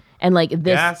met, and like this,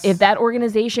 Yes. if that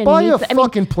organization Buy needs, a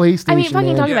fucking PlayStation. I mean, fucking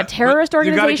man. talking Yeah, about terrorist but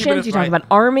you gotta keep it organizations, you talk right. about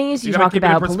armies, you You gotta talk keep it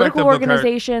in about political perspective, though, Kurt.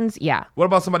 organizations. Yeah. What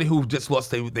about somebody who just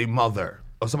lost their mother?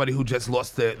 Or somebody who just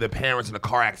lost their parents in a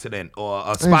car accident, or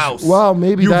a spouse. well,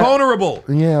 maybe you're that- vulnerable.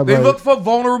 Yeah, they but- look for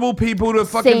vulnerable people to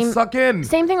fucking suck in.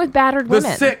 Same thing with battered The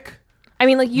women. sick, I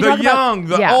mean, like you the talk young,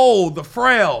 about, the yeah. old, the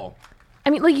frail. I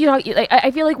mean, like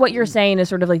I feel like what you're saying is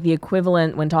sort of like the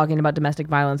equivalent when talking about domestic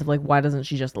violence of like, why doesn't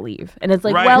she just leave? And it's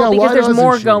like, Right. well, Yeah, because why there's doesn't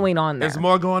more she? going on there. There's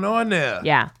more going on there.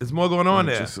 Yeah. There's more going on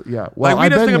there. just- yeah. Well, Like we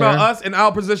I've just been think about there. us in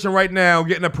our position right now,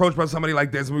 getting approached by somebody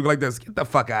like this, and we go like this. Get the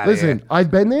fuck out of here. Listen, I've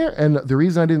been there, and the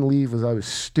reason I didn't leave was I was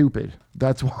stupid.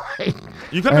 That's why.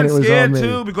 You could And have it been was scared on me.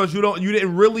 too because you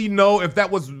didn't really know if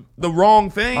that was the wrong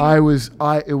thing.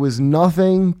 It was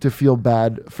nothing to feel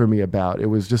bad for me about. It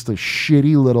was just a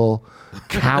shitty little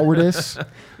cowardice.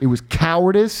 It was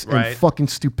cowardice Right. and fucking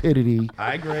stupidity.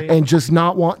 I agree. And just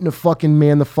not wanting to fucking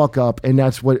man the fuck up. And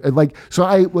that's what, like, so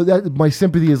my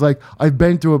sympathy is like, I've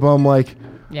been through it, but I'm like,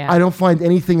 Yeah. I don't find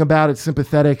anything about it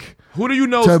sympathetic Who do you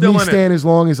know to still me in staying it? as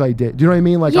long as I did. Do you know what I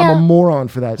mean? Like, I'm Yeah. a moron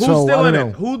for that. Who's so still I in don't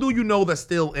it? know. Who do you know that's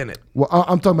still in it? Well,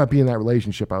 I'm talking about being in that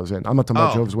relationship I was in. I'm not talking about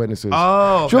Oh. Jehovah's Witnesses.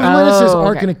 Oh, Jehovah's okay. Witnesses Oh,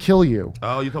 aren't okay. going to kill you.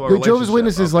 Oh, you talking about The Jehovah's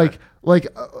relationship. Witnesses, Okay.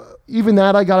 even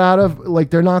that I got out of. Like,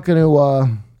 they're not going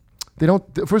to. They don't.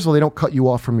 First of all, they don't cut you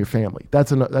off from your family.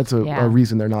 That's a Yeah.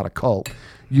 reason they're not a cult.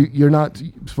 You're not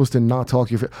supposed to not talk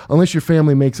to your unless your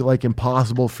family makes it like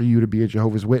impossible for you to be a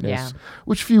Jehovah's Witness, Yeah.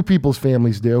 which few people's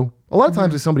families do. A lot of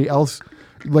times, it's somebody else.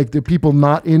 Like the people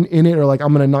not in it are like,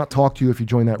 I'm going to not talk to you if you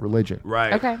join that religion.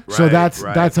 Right. Okay. So right, that's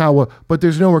right. how. But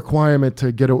there's no requirement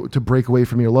to to break away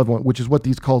from your loved one, which is what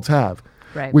these cults have.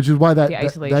 Right. Which is why The that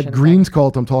isolation Greens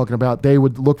cult I'm talking about, they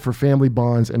would look for family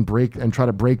bonds and try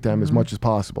to break them Mm-hmm. as much as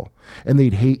possible, and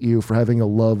they'd hate you for having a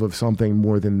love of something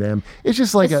more than them. It's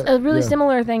just like a really yeah.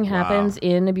 similar thing happens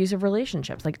in abusive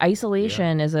relationships. Like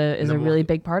isolation is a really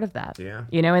big part of that. Yeah.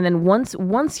 You know, and then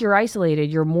once you're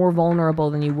isolated, you're more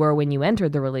vulnerable than you were when you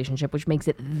entered the relationship, which makes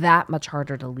it that much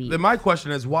harder to leave. Then my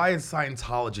question is, why is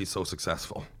Scientology so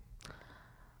successful?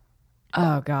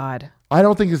 Oh God. I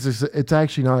don't think it's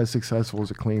actually not as successful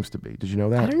as it claims to be. Did you know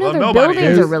that? I don't know. Well, Their nobody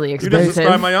buildings is. are really You just expensive.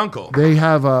 described my uncle. They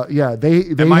have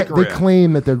they my career.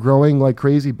 claim that they're growing like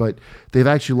crazy, but they've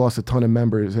actually lost a ton of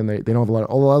members and they don't have a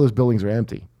lot of those buildings are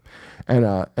empty. and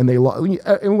they and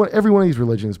every one of these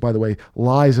religions, by the way,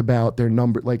 lies about their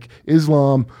number. Like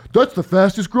Islam, that's the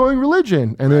fastest growing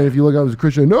religion, and then if you look up as a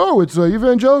Christian, no, it's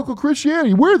evangelical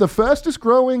Christianity. We're the fastest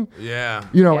growing. Yeah.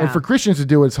 You know, and Yeah. for Christians to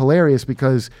do it, it's hilarious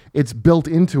because it's built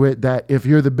into it that if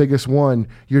you're the biggest one,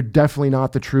 you're definitely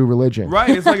not the true religion. Right.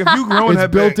 It's like if you growing It's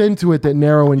that built big. into it that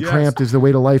narrow and Yes. cramped is the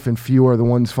way to life, and few are the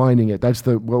ones finding it. That's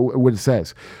what it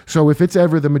says. So if it's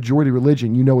ever the majority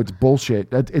religion, you know it's bullshit.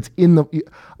 It's in the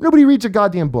nobody reads a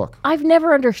goddamn book. I've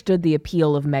never understood the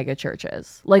appeal of mega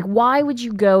churches. Like, why would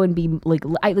you go and be like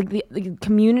the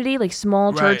community, like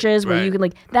small Right, churches where right. you can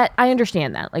like that? I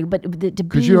understand that, like, but to be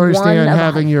Because you understand one of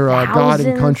having your God and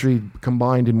thousands- country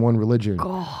combined in one religion.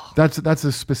 That's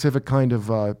a specific kind of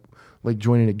like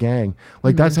joining a gang.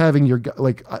 Like that's having your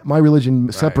my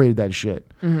religion separated that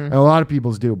shit. And a lot of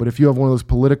people's do. But if you have one of those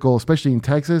political, especially in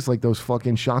Texas, like those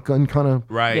fucking shotgun kind of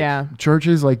Right. Yeah.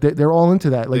 churches, like they're all into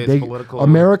that. Like It's political.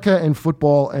 America and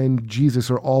football and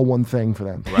Jesus are all one thing for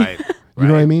them. Right. You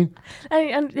know what I mean?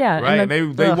 Yeah. Right. and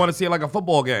They ugh. want to see it like a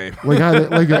football game. Like how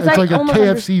it's like like a almost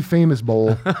KFC famous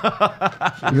bowl.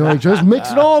 You know, like just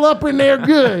mix it all up in there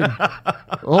good.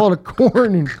 All the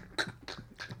corn and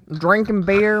drinking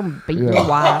beer, beating Yeah. your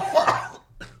wife.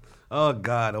 Oh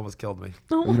God, almost killed me.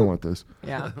 you don't want this.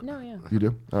 Yeah. No. Yeah. You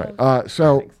do? All right. All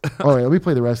right, let me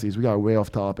play the rest of these. We got way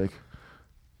off topic.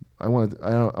 I want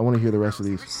to hear the rest of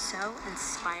these. So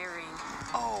inspiring.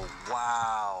 Oh,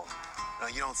 wow. No,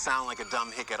 you don't sound like a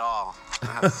dumb hick at all.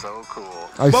 That's so cool.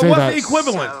 I But say what's that the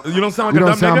equivalent? You don't sound you like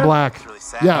don't a dumb sound nigga? black. It's really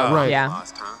sad. Yeah, right. Yeah.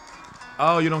 Lost, huh?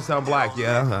 Oh, you don't sound black.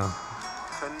 Yeah.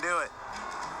 Couldn't do it.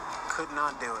 Could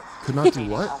not do it. Could not do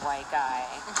what? A white guy.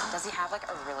 Does he have like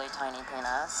a really tiny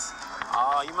penis?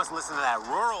 Oh, you must listen to that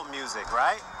rural music,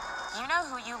 right? You know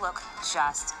who you look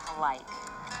just like?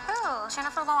 Who?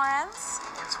 Jennifer Lawrence?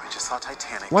 So we just saw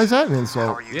Titanic. Why is that an How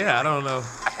insult? are you Yeah, I doing? don't know.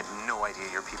 I had no idea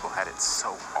your people had it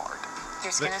so hard.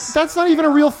 Your skin is That's not even a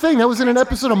real thing. That was in an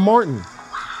episode of Martin.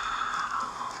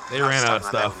 They I was ran out of talking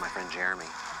about that with stuff. my friend Jeremy.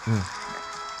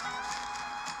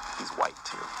 He's white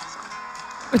too.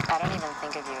 So. I don't even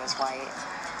think of you as white.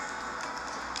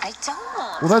 I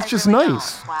don't. Well, that's I just really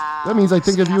nice. don't. Wow. That means I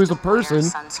think So of you have as a to wear person.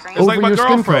 sunscreen? It's Over like my your skin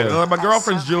girlfriend. color. My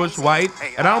girlfriend's so Jewish, crazy. white,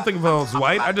 Hey, and I don't think of her as I'm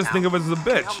white. I black just now. think of her as a Help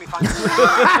me bitch. find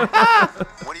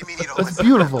your What do you mean you don't That's listen?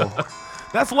 beautiful.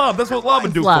 That's love. That's what love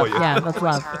would do Love. for you. Yeah. That's I've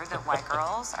love. heard that white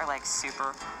girls are like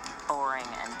super boring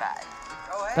in bed.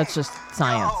 That's just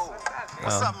science. Oh,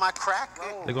 what's up, my crack?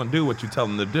 They're gonna do what you tell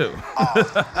them to do. Oh,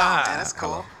 no, man, it's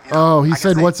cool. You know, Oh, he I can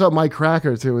said, say- "What's up, my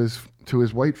cracker?" to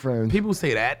his white friend. People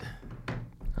say that.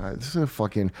 This is a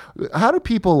fucking. How do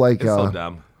people like? It's so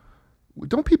dumb.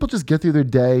 Don't people just get through their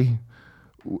day,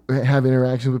 have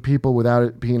interactions with people without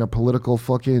it being a political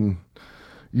fucking,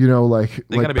 They gotta like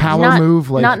be- power Not, move?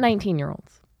 Like, not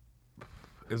 19-year-olds.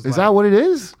 It's is like- that what it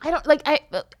is? I don't like.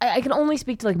 I can only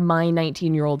speak to like my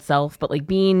 19-year-old self, but like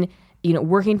being,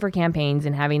 working for campaigns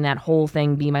and having that whole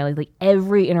thing be my like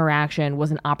every interaction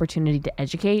was an opportunity to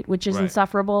educate, which is Right.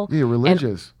 insufferable. Yeah,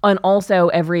 religious. And also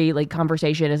every like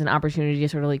conversation is an opportunity to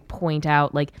sort of like point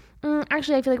out like,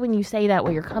 actually, I feel like when you say that,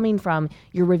 where you're coming from,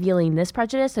 you're revealing this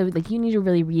prejudice. So like you need to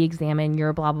really re-examine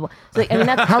your blah blah blah. So like, I mean,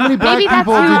 that's How many black maybe that's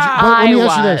people who did you? But let me I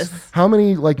ask you was. this: how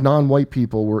many like non-white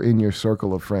people were in your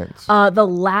circle of friends? The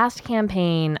last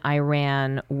campaign I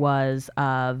ran was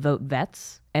Vote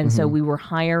Vets. And so we were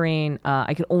hiring,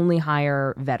 I could only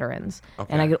hire veterans.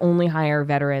 And I could only hire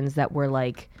veterans that were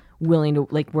like willing to,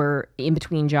 like were in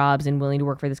between jobs and willing to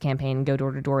work for this campaign and go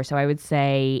door to door. So I would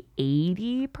say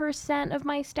 80% of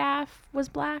my staff was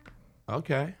black.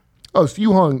 Okay. Oh, so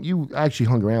you actually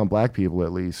hung around black people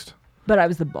at least. But I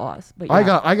was the boss. But I yeah.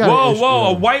 got.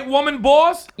 Whoa, a white woman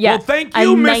boss? Yeah, Well, thank a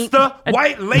you, nine- Mr.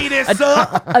 White Lady, sir.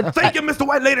 Thank you, Mr.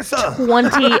 White Lady, sir.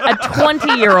 a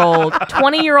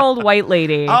 20-year-old white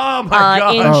lady Oh, my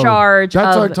God. in Oh, charge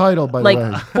that's of our title, by the like way.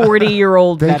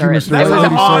 40-year-old Thank you, veterans. Mr. That's White how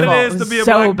Lady, hard sir. it is to be a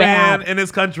so black bad. man in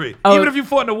this country. Oh. Even if you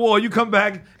fought in the war, you come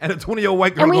back and a 20-year-old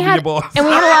white girl and gonna we be had your boss. and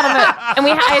we had a lot of it, and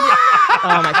we had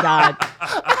oh my God.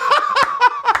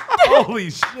 Holy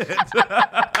shit.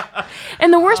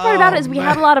 And the worst part about it is we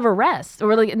had a lot of arrests,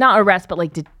 or like not arrests, but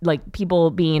like people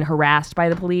being harassed by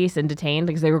the police and detained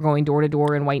because they were going door to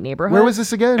door in white neighborhoods. Where was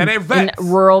this again? And they're In vets.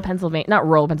 rural Pennsylvania, not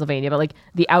rural Pennsylvania, but like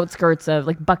the outskirts of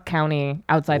like Bucks County,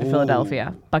 outside of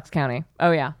Philadelphia, Bucks County.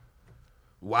 Oh yeah.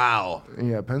 Wow.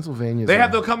 Yeah, Pennsylvania. They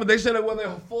have to come. They should have wear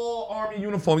their full army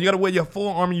uniform. You got to wear your full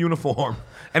army uniform,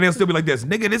 and they'll still be like this,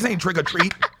 nigga. This ain't trick or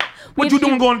treat. What you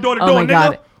doing going door to Oh door, my nigga?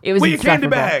 God. It was Where your candy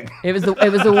insufferable. bag? It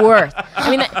was the worst.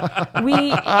 I mean,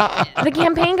 the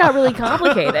campaign got really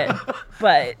complicated,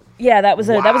 but Yeah, that was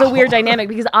a weird dynamic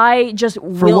because I just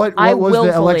For what was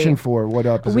the election for? What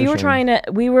position?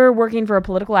 We were working for a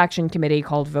political action committee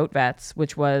called Vote Vets,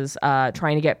 which was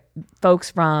trying to get folks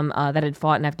from that had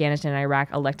fought in Afghanistan and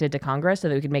Iraq elected to Congress so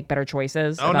that we could make better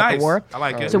choices about the war. I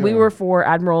like it. So we were for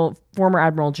former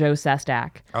Admiral Joe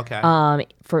Sestak. Okay.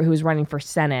 Who was running for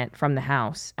Senate from the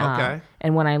House. Okay.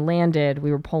 And when I landed,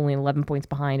 we were polling 11 points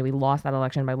behind. We lost that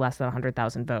election by less than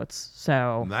 100,000 votes.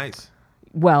 So Nice.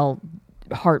 Well,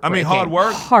 heartbreaking. hard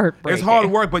work. Heartbreaking. It's hard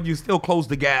work, but you still close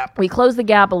the gap. We closed the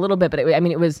gap a little bit, but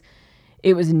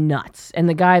it was nuts. And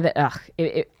the guy that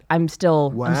I'm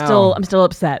still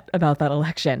upset about that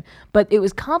election. But it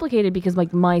was complicated because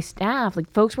like my staff, like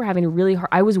folks were having a really hard.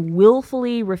 I was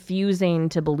willfully refusing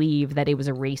to believe that it was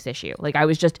a race issue. Like I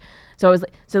was just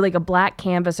like a black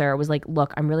canvasser was like,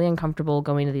 look, I'm really uncomfortable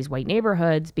going to these white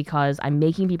neighborhoods because I'm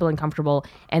making people uncomfortable.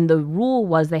 And the rule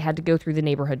was they had to go through the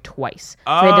neighborhood twice.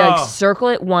 So they had to like circle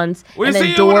it once and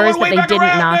then doors that they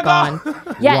didn't knock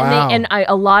on. Yeah, Wow. and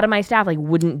a lot of my staff like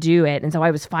wouldn't do it, and so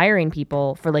I was firing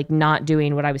people for like not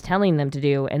doing what I was telling them to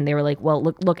do. And they were like, well,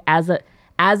 look, as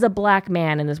a black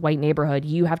man in this white neighborhood,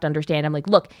 you have to understand. I'm like,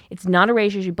 look, it's not a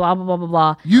race issue, blah, blah, blah, blah,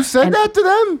 blah. You said that to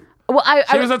them? Well,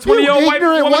 She was a 20-year-old white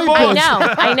ignorant woman. white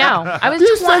boss. I know. I was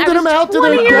You 20 sending them out to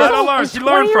 20 their years death? old. I was She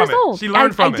learned 20 from years it. old. She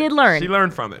learned from I it. did learn. She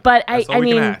learned from it. But That's all I we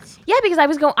can mean, ask. yeah, because I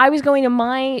was going to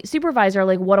my supervisor,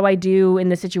 like, what do I do in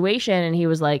this situation? And he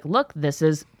was like, look, this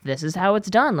is how it's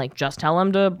done. Like, just tell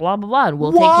them to blah, blah, blah, and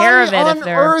we'll take care of it. Why if on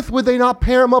they're earth would they not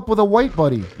pair him up with a white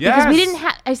buddy? Because we didn't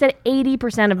have. I said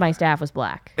 80% of my staff was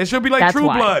black. It should be like That's True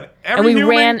why. Blood. And we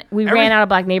ran out of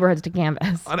black neighborhoods to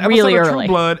canvas On an really episode of early.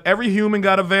 True Blood, every human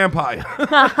got a vampire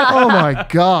Oh my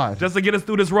God. just to get us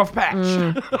through this rough patch.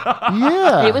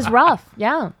 Yeah. It was rough.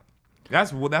 Yeah.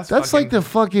 That's That's like the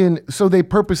fucking. So they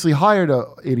purposely hired a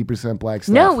 80% black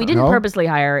staff. No, we didn't purposely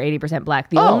hire 80% black.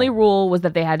 The Oh. only rule was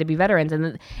that they had to be veterans,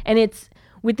 and it's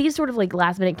with these sort of like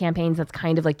last minute campaigns. That's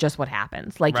kind of like just what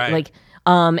happens. Right.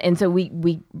 And so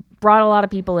we brought a lot of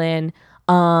people in,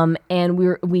 and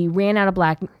we ran out of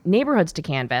black neighborhoods to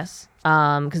canvass,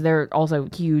 because there are also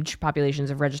huge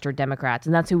populations of registered Democrats,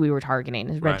 and that's who we were targeting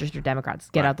is registered Democrats.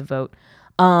 Get out the vote.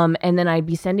 And then I'd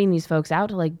be sending these folks out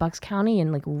to like Bucks County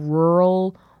and like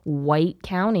rural white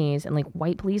counties, and like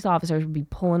white police officers would be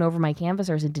pulling over my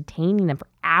canvassers and detaining them for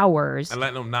hours and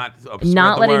letting them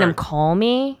not letting them call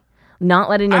me, not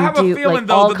letting them I have do a feeling like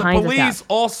though all that the kinds of police stuff.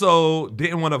 also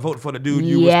didn't want to vote for the dude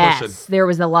you was pushing. Yes, there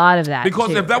was a lot of that Because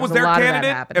too. if that was There their a lot of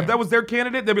candidate, happening.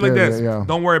 they'd be like Yeah, this. yeah.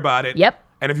 Don't worry about it. Yep.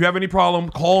 And if you have any problem,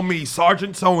 call me,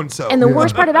 Sergeant So-and-so. And the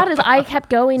worst part about it is I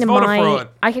kept going to voter fraud.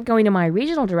 my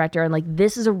regional director and like,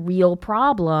 this is a real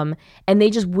problem, and they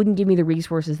just wouldn't give me the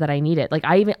resources that I needed. Like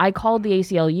I called the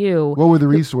ACLU. What were the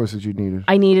resources you needed?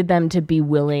 I needed them to be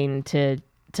willing to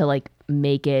like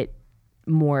make it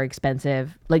more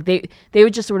expensive. Like they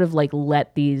would just sort of like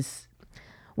let these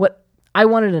I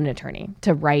wanted an attorney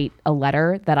to write a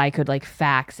letter that I could like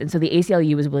fax. And so the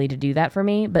ACLU was willing to do that for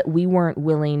me, but we weren't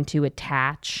willing to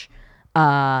attach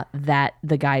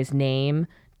the guy's name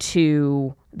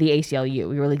to the ACLU.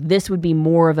 We were like, this would be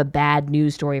more of a bad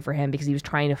news story for him because he was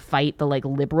trying to fight the like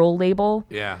liberal label.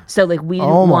 Yeah. So like we didn't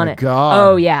Oh my want it. God.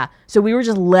 Oh yeah. So we were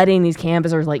just letting these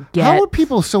canvassers like get. How are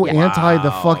people so anti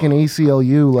the fucking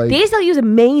ACLU? Like, The ACLU is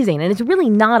amazing, and it's really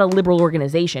not a liberal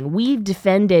organization. We've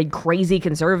defended crazy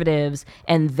conservatives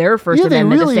and their First Yeah, they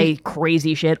Amendment really- to say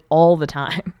crazy shit all the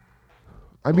time.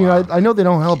 I mean, I know they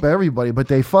don't help everybody, but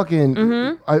they fucking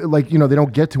they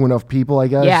don't get to enough people, I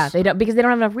guess. Yeah, they don't because they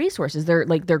don't have enough resources. They're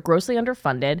grossly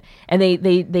underfunded, and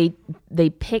they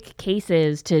pick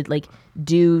cases to like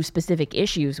do specific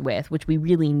issues with, which we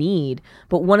really need.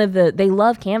 But they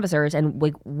love canvassers, and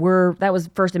like that was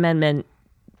First Amendment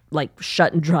like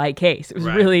shut and dry case. It was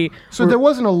really So there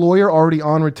wasn't a lawyer already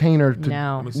on retainer.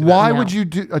 No. Why No. would you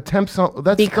attempt something?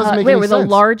 That because doesn't make any we're the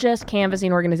sense. largest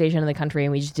canvassing organization in the country,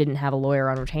 and we just didn't have a lawyer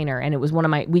on retainer, and it was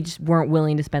we just weren't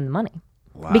willing to spend the money.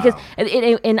 Wow. Because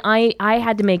I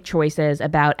had to make choices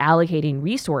about allocating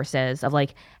resources of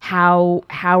like how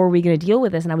are we going to deal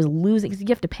with this, and I was losing because you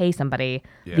have to pay somebody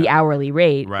the hourly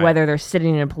rate, whether they're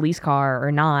sitting in a police car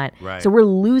or not. Right. So we're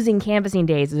losing canvassing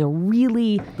days. It's a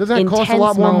really Doesn't that cost a intense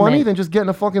lot more money moment. than just getting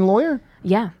a fucking lawyer?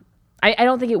 Yeah. I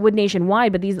don't think it would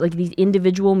nationwide, but these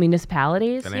individual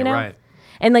municipalities, That ain't right.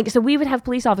 And like, so we would have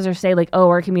police officers say like, oh,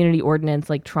 our community ordinance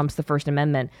like trumps the First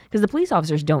Amendment, because the police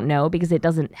officers don't know because it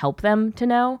doesn't help them to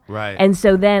know. Right. And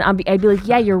so then I'd be like,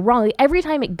 yeah, you're wrong. Like, every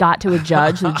time it got to a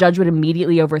judge, the judge would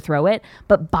immediately overthrow it.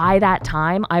 But by that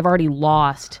time, I've already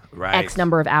lost Right. X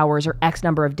number of hours or X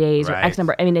number of days or Right. X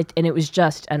number. I mean, and it was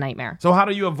just a nightmare. So how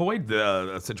do you avoid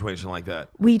a situation like that?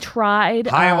 We tried.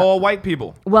 Hire all white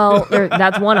people. Well,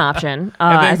 that's one option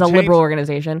And then as a change- liberal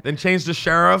organization. Then change the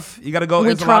sheriff. You got to go. We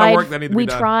There's a lot of tried. work that needs to We be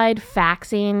done. tried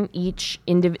faxing each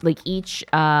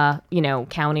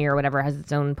county or whatever has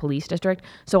its own police district.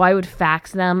 So I would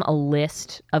fax them a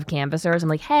list of canvassers. I'm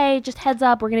like, hey, just heads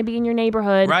up, we're gonna be in your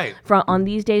neighborhood Right. from on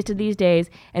these days to these days,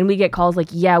 and we get calls like,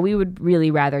 yeah, we would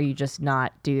really rather you just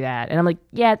not do that. And I'm like,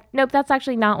 yeah, nope, that's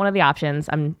actually not one of the options.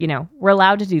 We're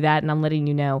allowed to do that, and I'm letting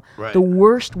you know. Right. The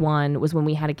worst one was when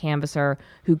we had a canvasser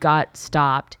who got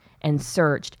stopped and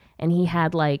searched, and he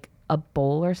had like a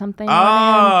bowl or something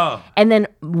on him. And then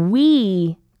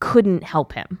we couldn't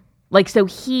help him. Like, so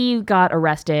he got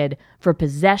arrested for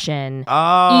possession,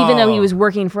 even though he was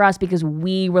working for us, because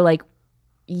we were like,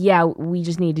 yeah, we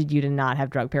just needed you to not have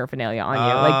drug paraphernalia on you.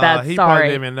 Like, that's he probably sorry.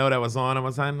 didn't even know that was on him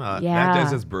or something. Yeah.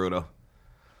 That's just brutal.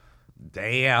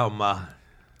 Damn.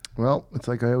 Well, it's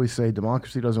like I always say,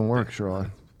 democracy doesn't work,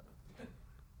 Sharon.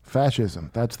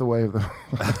 Fascism. That's the way of the.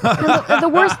 The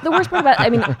worst part about, I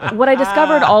mean, what I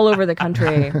discovered all over the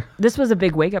country, this was a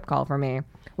big wake up call for me,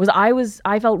 was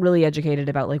I felt really educated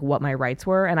about like what my rights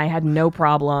were, and I had no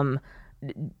problem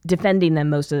defending them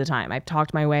most of the time. I've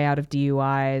talked my way out of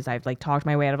DUIs. I've like talked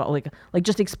my way out of like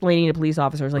just explaining to police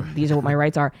officers like these are what my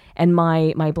rights are. And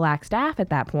my black staff at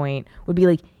that point would be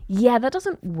like, yeah, that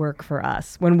doesn't work for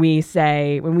us. When we use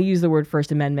the word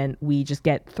First Amendment, we just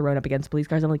get thrown up against police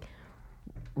cars. I'm like,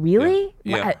 really?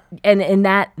 Yeah. And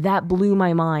that blew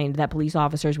my mind that police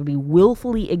officers would be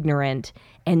willfully ignorant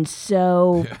and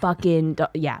so fucking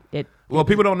Well,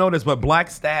 people don't know this, but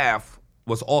Black Staff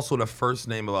was also the first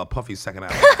name of Puffy's second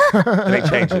album. And they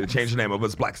changed it. They changed the name. It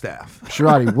was Black Staff.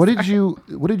 Sharadi, what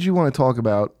did you want to talk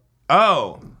about?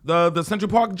 Oh, the Central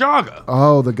Park jogger.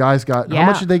 Oh, the guys got. Yeah.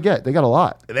 How much did they get? They got a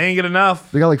lot. They ain't get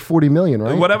enough. They got like 40 million,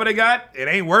 right? Whatever they got, it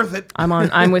ain't worth it.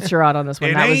 I'm with Sherrod on this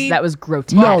one. It That ain't was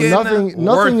grotesque. No, fucking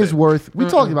nothing worth is it. worth. We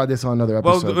talked about this on another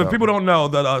Well, episode. if though. people don't know,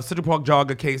 the Central Park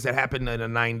jogger case that happened in the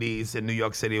 90s in New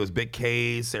York City, it was a big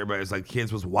case. Everybody was like,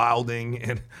 kids was wilding,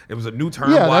 and it was a new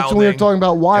term, Yeah, wilding. that's when we were talking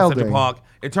about in wilding. Central Park.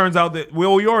 It turns out that,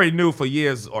 well, we already knew for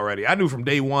years already. I knew from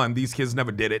day one these kids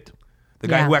never did it. The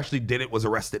guy Yeah. who actually did it was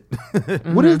arrested.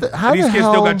 What is that? How These the kids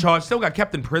hell? still got charged, still got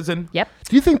kept in prison. Yep.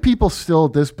 Do you think people still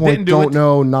at this point Didn't do don't it.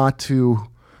 know not to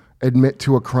admit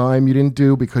to a crime you didn't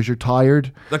do because you're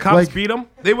tired? The cops Like, beat them.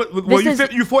 They were, well, is-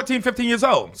 you 14, 15 years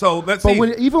old. So let's But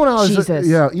see. even when I was Jesus.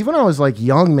 even when I was like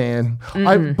young man,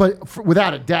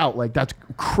 without a doubt, like that's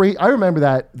crazy. I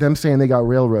remember them saying they got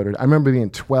railroaded. I remember being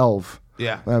 12.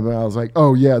 Yeah. I was like,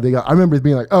 oh yeah, they got. I remember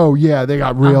being like, oh yeah, they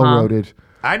got railroaded.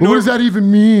 I But knew what it- does that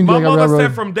even mean? My They got mother railroaded?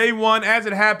 said from day one, as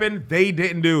it happened, they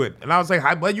didn't do it. And I was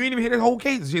like, but you ain't even hear the whole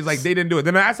case. She's like, they didn't do it.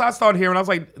 Then as I started hearing, I was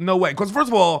like, no way. Because first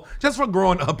of all, just for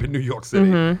growing up in New York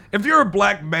City, if you're a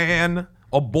black man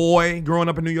or boy growing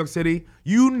up in New York City,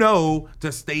 you know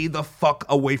to stay the fuck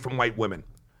away from white women.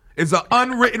 It's an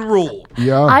unwritten rule.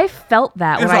 Yeah. I felt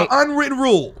that It's an unwritten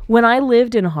rule. when I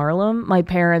lived in Harlem. My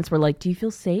parents were like, "Do you feel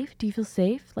safe? Do you feel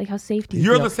safe? Like, how safe do you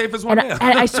You're feel?" the safest one and, there.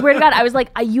 and I swear to God, I was like,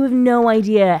 "You have no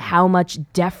idea how much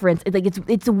deference."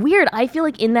 It's weird. I feel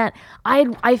like in that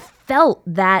I felt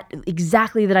that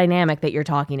exactly the dynamic that you're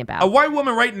talking about. A white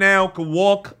woman right now could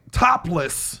walk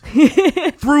topless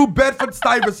through Bedford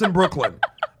Stuyvesant, Brooklyn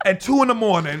at 2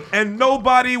 a.m. and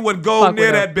nobody would go Fuck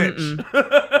near with that her.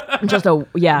 bitch. Just a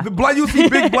yeah. You see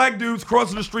big black dudes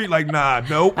crossing the street like, nah,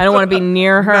 nope. I don't want to be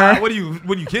near her. Nah, what are you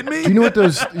kidding me? Do you know what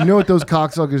those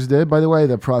cocksuckers did? By the way,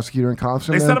 the prosecutor and cops.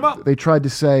 They set 'em up. They tried to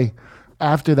say.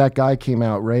 After that guy came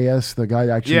out, Reyes, the guy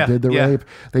that actually did the rape,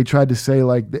 they tried to say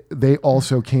like they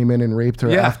also came in and raped her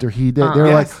Yeah. after he did. They were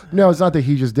Yes. like, no, it's not that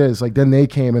he just did. It's like then they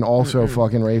came and also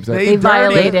fucking raped her. They They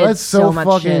violated That's so much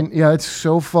fucking shit. yeah. It's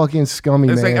so fucking scummy,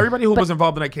 It's man. like everybody who was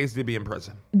involved in that case did be in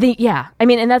prison. Yeah, I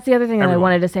mean, and that's the other thing that I Everyone.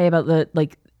 wanted to say about the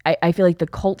like. I feel like the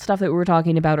cult stuff that we were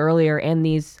talking about earlier and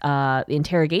these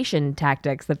interrogation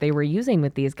tactics that they were using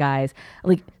with these guys,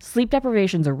 like sleep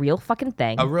deprivation's a real fucking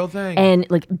thing. A real thing. And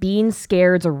like being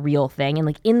scared's a real thing. And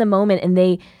like in the moment, and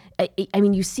I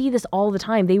mean, you see this all the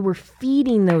time. They were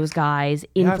feeding those guys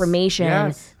information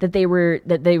yes. that they were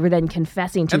then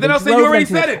confessing to. And then They they'll say, drove you already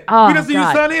them through said it. it. Oh, We just see you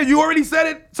God. sign in. You already said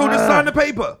it. So just sign the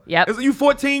paper. Yep. Is you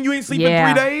 14? You ain't sleeping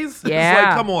Yeah. 3 days? It's Yeah.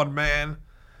 like, come on, man.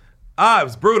 It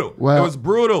was brutal. Well- it was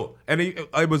brutal. And it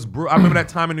was I remember that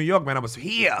time in New York, man. I was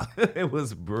here. It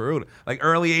was brutal. Like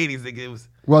early 80s. It was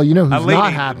well, you know who's lady-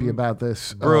 not happy about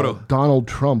this? Brutal. Donald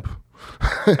Trump.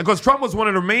 because Trump was one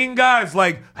of the main guys.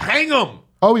 Like, hang him.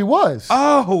 Oh, he was.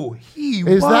 Oh, he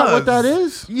was. Is that what that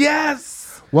is?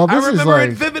 Yes. Well, this I is remember it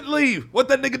like- vividly. What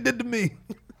that nigga did to me.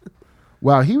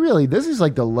 Wow, this is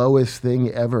like the lowest thing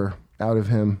ever out of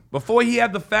him. Before he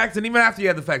had the facts, and even after he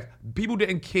had the facts, people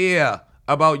didn't care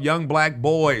about young black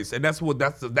boys, and that's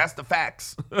the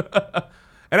facts.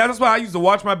 And that's why I used to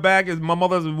watch my back, as my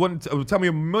mother would tell me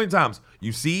a million times.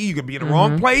 You see, you could be in the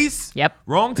wrong place,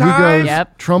 wrong time,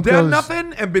 Trump done goes,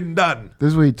 nothing, and been done. This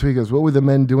is what he goes, what were the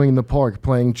men doing in the park?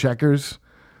 Playing checkers?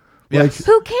 Like,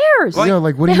 who cares? What do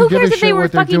who you give cares a if they shit were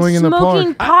what they're fucking doing in the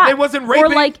smoking park? pot? They wasn't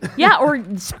raping.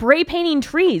 Or spray painting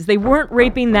trees. They weren't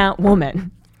raping that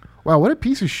woman. Wow, what a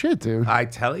piece of shit, dude. I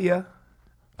tell you.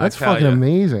 That's fucking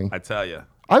amazing. I tell you.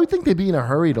 I would think they'd be in a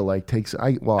hurry to like take.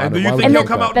 And do you think he'll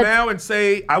come out now and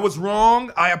say, I was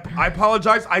wrong, I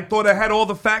apologize, I thought I had all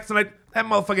the facts, and that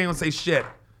motherfucker ain't gonna say shit.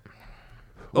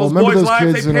 Those boys'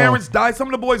 lives, their parents died. Some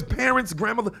of the boys' parents,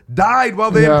 grandmother died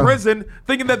while they're in prison,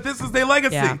 thinking that this is their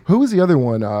legacy. Yeah. Who was the other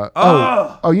one?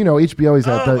 HBO is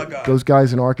that those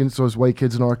guys in Arkansas, those white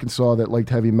kids in Arkansas that liked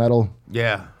heavy metal.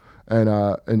 Yeah. And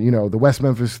the West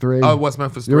Memphis 3. Oh, West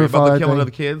Memphis 3. About the killing of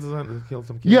the kids? Killed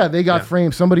some kids? Yeah, they got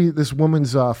framed. This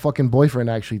woman's fucking boyfriend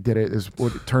actually did it, is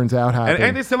what it turns out happened. And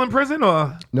ain't they still in prison?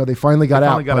 Or? No, they finally got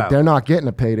out, but they're not getting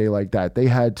a payday like that. They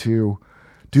had to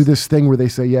do this thing where they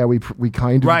say, yeah, we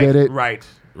kind of did it. Right.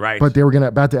 But they were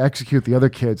about to execute the other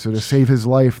kid, so to save his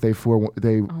life, they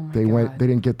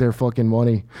didn't get their fucking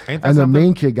money. Ain't that and the something?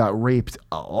 main kid got raped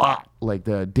a lot. Like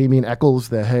the Damien Eccles,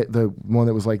 the one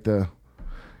that was like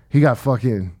he got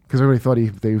fucking, because everybody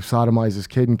thought they sodomized his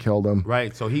kid and killed him.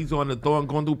 Right, so he's going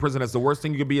through prison. That's the worst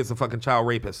thing you could be, as a fucking child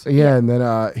rapist. Yeah, and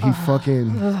then he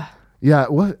fucking, yeah,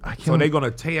 what? I can't. So they're going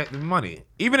to take the money.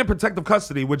 Even in protective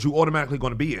custody, which you automatically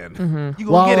going to be in. Mm-hmm. You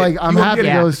gonna get it. I'm happy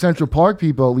those Central Park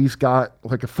people at least got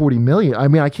like a $40 million. I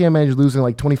mean, I can't imagine losing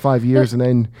like 25 years and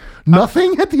then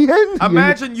nothing at the end.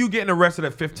 Imagine you getting arrested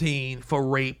at 15 for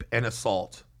rape and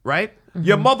assault, right? Mm-hmm.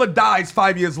 Your mother dies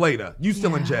 5 years later. You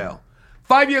still in jail.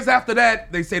 5 years after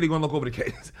that, they say they're going to look over the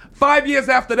case. 5 years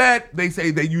after that, they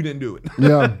say that you didn't do it.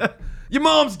 Yeah. Your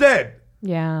mom's dead.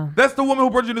 Yeah. That's the woman who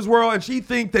brought you in this world, and she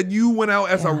think that you went out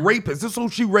as a rapist. This is who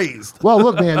she raised. Well,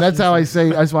 look, man, that's why I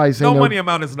say no money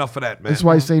amount is enough for that, man. That's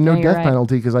why I say no death right.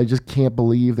 penalty, because I just can't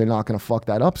believe they're not going to fuck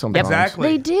that up sometimes. Exactly.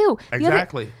 They do.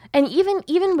 Exactly. And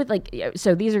even with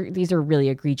so these are really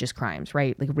egregious crimes,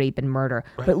 right? Like rape and murder.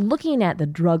 Right. But looking at the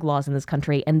drug laws in this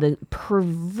country and the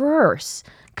perverse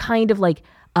kind of like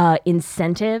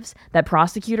incentives that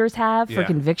prosecutors have for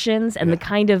convictions and the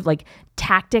kind of like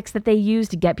tactics that they use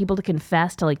to get people to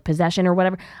confess to like possession or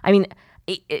whatever. I mean,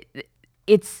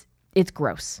 it's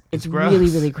gross. It's gross.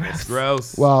 Really, really gross. It's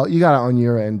gross. Well, you got to, on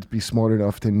your end, be smart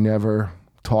enough to never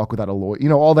talk without a lawyer. You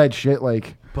know, all that shit,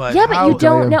 like... But yeah, but you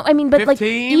don't know. I mean, but 15? like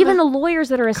even the lawyers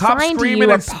that are assigned to you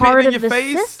are part of the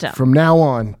system. From now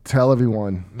on, tell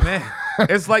everyone. Man,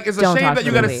 it's a shame that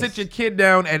you got to sit your kid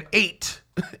down at 8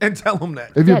 and tell them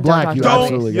that. If you're black, you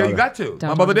absolutely you got to.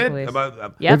 Don't My mother talk to did. police.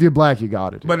 If you're black, you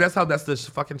got it. But that's the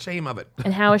fucking shame of it.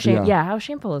 And how how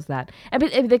shameful is that? And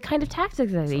but the kind of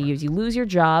tactics that they use, you lose your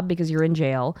job because you're in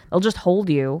jail. They'll just hold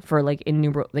you for like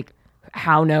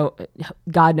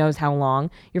God knows how long.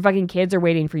 Your fucking kids are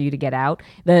waiting for you to get out.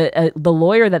 The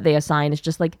lawyer that they assign is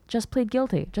just like, just plead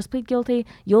guilty. Just plead guilty.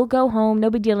 You'll go home. No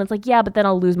big deal. And it's like, yeah, but then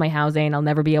I'll lose my housing. I'll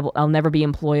never be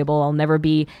employable. I'll never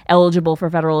be eligible for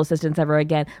federal assistance ever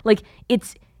again. Like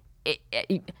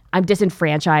I'm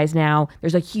disenfranchised now.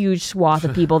 There's a huge swath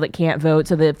of people that can't vote.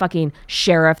 So the fucking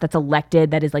sheriff that's elected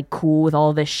that is like cool with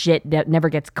all this shit that never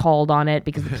gets called on it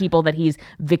because the people that he's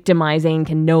victimizing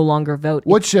can no longer vote.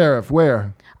 What sheriff?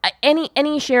 Where?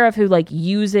 Any sheriff who like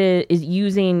is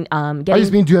using I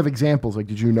just mean, do you have examples? Like,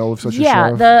 did you know of such a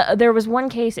sheriff? Yeah, there was one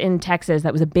case in Texas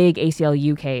that was a big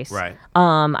ACLU case. Right.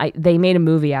 They made a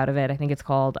movie out of it. I think it's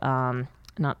called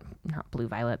not Blue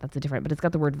Violet. That's a different, but it's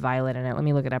got the word violet in it. Let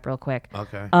me look it up real quick.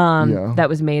 Okay. That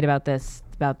was made about this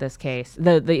case.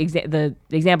 The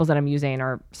examples that I'm using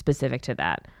are specific to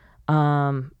that.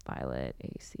 Violet,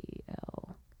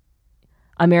 ACL.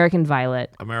 American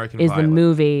Violet is the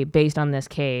movie based on this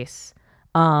case.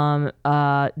 Drug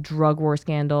war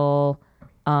scandal.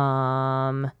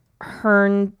 Hearne,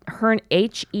 Hearne,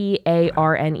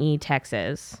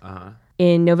 Texas.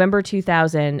 In November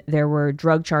 2000, there were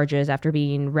drug charges after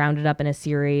being rounded up in a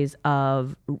series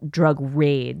of drug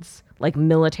raids, like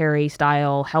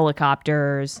military-style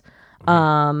helicopters.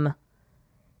 Sorry.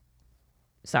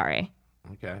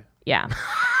 Okay. Yeah.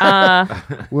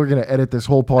 We're going to edit this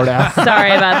whole part out.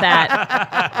 Sorry about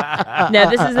that. No,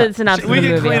 this is a synopsis of the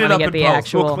movie. Clean I'm it up get in the post.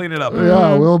 actual. We'll clean it up.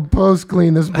 Yeah, we'll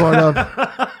post-clean this part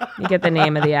up. You get the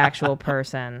name of the actual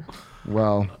person.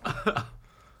 Well.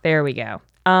 There we go.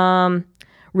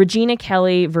 Regina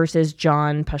Kelly versus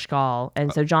John Pascal.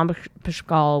 And so John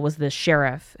Pascal was the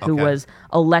sheriff who was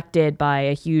elected by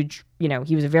a huge,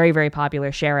 he was a very, very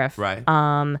popular sheriff. Right.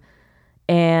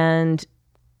 And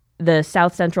the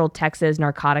South Central Texas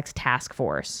Narcotics Task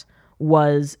Force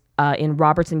was in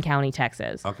Robertson County,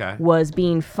 Texas, was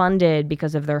being funded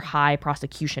because of their high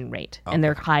prosecution rate and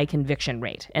their high conviction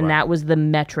rate. And that was the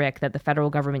metric that the federal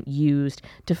government used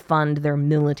to fund their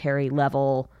military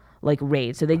level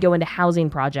raids. So they'd go into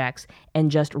housing projects and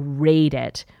just raid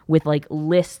it with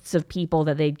lists of people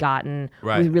that they'd gotten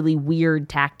with really weird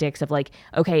tactics of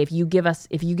okay, if you give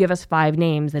us 5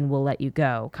 names, then we'll let you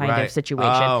go kind of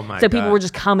situation. Oh my so people God. were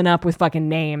just coming up with fucking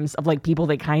names of people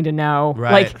they kind of know.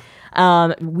 Right.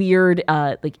 Weird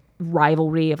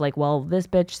rivalry of well, this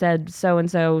bitch said so and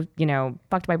so,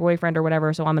 fucked my boyfriend or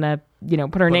whatever, so I'm gonna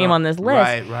put her name on this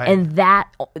list. Right. And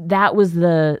that was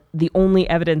the only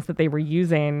evidence that they were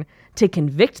using to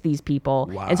convict these people.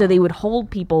 Wow. And so they would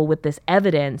hold people with this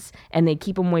evidence, and they'd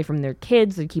keep them away from their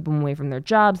kids, they'd keep them away from their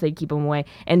jobs, they'd keep them away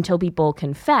until people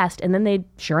confessed, and then they'd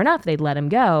let them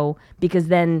go, because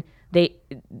then they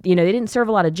didn't serve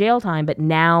a lot of jail time, but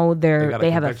now they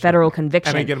have a federal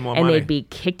conviction, And they get more and money. they'd be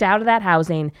kicked out of that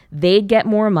housing. They'd get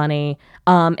more money,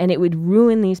 and it would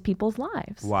ruin these people's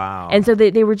lives. Wow. And so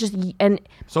they were just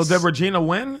So did Regina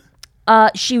win?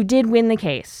 she did win the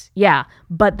case, yeah,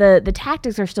 but the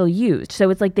tactics are still used. So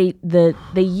it's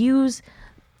they use.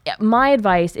 My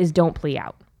advice is don't plea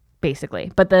out,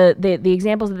 basically. But the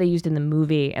examples that they used in the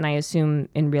movie, and I assume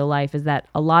in real life, is that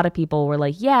a lot of people were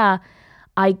yeah,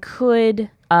 I could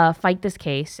fight this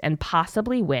case and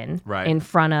possibly win in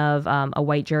front of a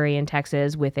white jury in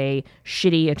Texas with a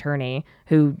shitty attorney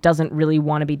who doesn't really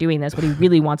want to be doing this. What he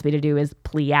really wants me to do is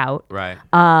plea out,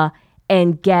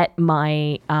 and get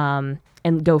my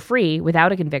and go free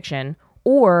without a conviction.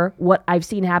 Or what I've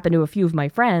seen happen to a few of my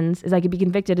friends is I could be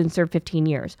convicted and serve 15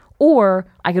 years. Or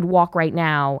I could walk right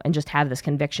now and just have this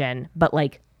conviction, but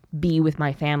be with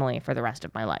my family for the rest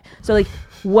of my life. So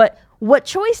what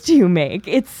choice do you make?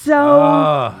 It's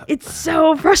so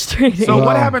frustrating. So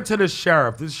what happened to the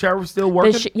sheriff? Is the sheriff still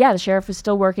working? The sheriff is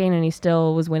still working, and he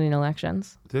still was winning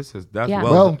elections.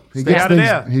 Well, he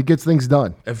gets things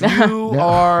done. If you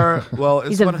are,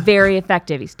 he's very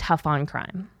effective. He's tough on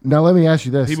crime. Now let me ask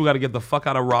you this: people got to get the fuck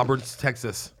out of Roberts,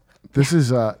 Texas. This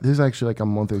is actually a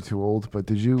month or two old, but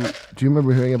do you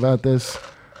remember hearing about this?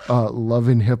 Love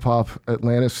and Hip Hop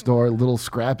Atlanta star Little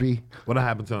Scrappy. What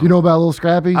happened to him? Do you know about Little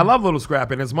Scrappy? I love Little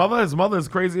Scrappy. And his mother is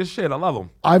crazy as shit. I love him.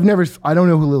 I don't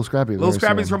know who Little Scrappy is. Little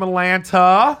Scrappy's from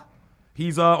Atlanta.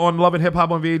 He's on Love and Hip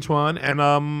Hop on VH1,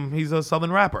 and he's a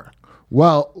Southern rapper.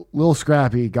 Well, Little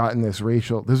Scrappy got in this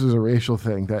was a racial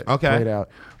thing that played out.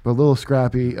 But Little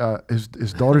Scrappy,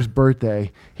 his daughter's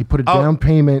birthday, he put a down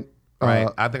payment. Right,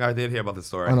 I think I did hear about this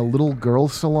story. On a little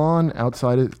girl's salon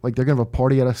outside of, they're going to have a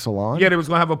party at a salon? Yeah, they was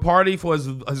going to have a party for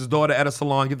his daughter at a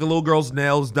salon, get the little girl's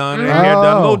nails done, and hair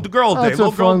done. Little girl day,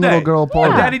 little girl day. Little girl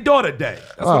party. Daddy-daughter day.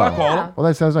 That's what I call it. Well,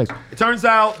 that sounds nice. It turns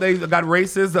out they got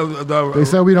racist. They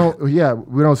said we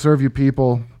don't serve you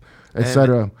people,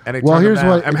 etc. And they here's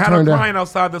what and had her crying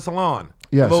outside the salon.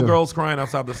 Yeah, the little girl's crying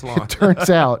outside the salon. It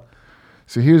turns out,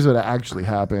 so here's what actually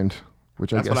happened.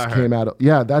 Which I guess came out of...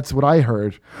 Yeah, that's what I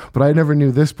heard. But I never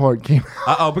knew this part came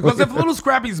out. Because if Little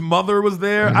Scrappy's mother was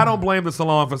there, I don't blame the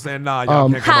salon for saying, nah, y'all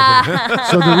can't come up here.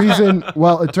 So the reason...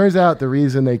 Well, it turns out the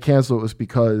reason they canceled it was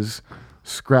because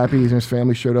Scrappy and his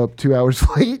family showed up 2 hours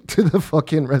late to the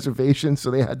fucking reservation,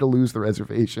 so they had to lose the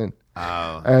reservation.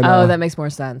 Oh, that makes more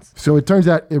sense. So it turns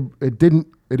out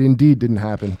it indeed didn't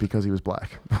happen because he was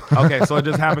black. Okay, so it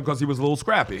just happened because he was a little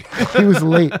scrappy. He was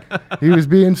late. He was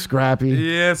being scrappy.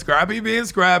 Yeah, Scrappy being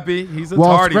scrappy. He's a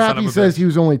tardy son of a Scrappy bitch. says he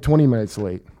was only 20 minutes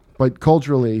late. But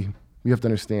culturally, you have to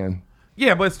understand.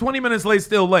 Yeah, but it's 20 minutes late,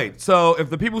 still late. So if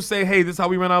the people say, hey, this is how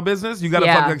we run our business, you got to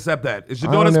fucking accept that. It's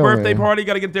your daughter's birthday party, you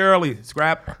got to get there early.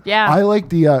 Scrap. Yeah. I like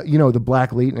the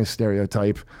black lateness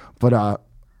stereotype, but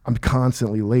I'm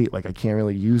constantly late. I can't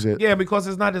really use it. Yeah, because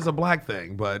it's not just a black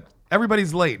thing, but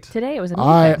everybody's late. Today it was a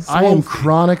I am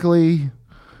chronically...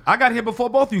 I got here before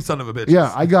both you son of a bitches.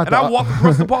 Yeah, I got and I walked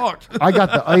across the park. I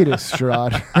got the itis,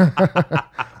 Sherrod.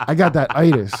 I got that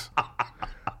itis.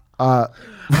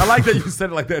 I like that you said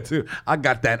it like that too. I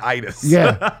got that itis.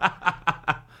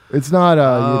 Yeah. It's not,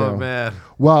 man.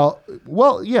 Well,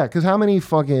 yeah, because how many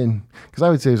fucking... Because I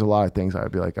would say there's a lot of things I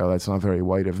would be like, oh, that's not very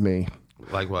white of me.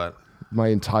 Like what? My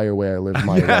entire way I live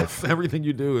my life. Everything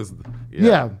you do is...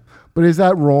 Yeah. But is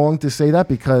that wrong to say that?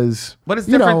 Because, but it's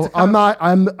different.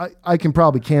 I can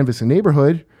probably canvass a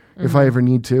neighborhood if I ever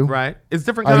need to. Right. It's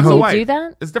different I kinds hope- of You white. do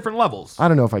that? It's different levels. I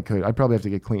don't know if I could. I'd probably have to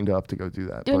get cleaned up to go do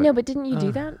that. No, but didn't you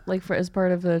do that like for as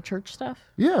part of the church stuff?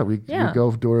 Yeah, we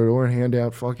go door to door and hand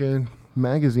out fucking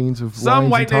magazines of Some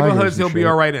lions white and tigers neighborhoods and he'll be shit.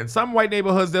 all right in. Some white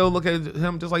neighborhoods they'll look at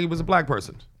him just like he was a black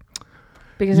person.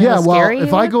 Because of Yeah, how well, scary if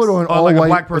he I go looks? to an Or all like a white,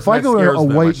 black person if I that go to scares a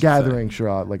them, I white should say. gathering,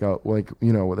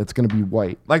 Sherrod, that's gonna be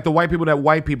white. Like the white people that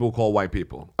white people call white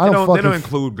people. I They don't they don't fucking-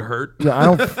 include hurt. Yeah, I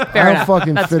don't enough.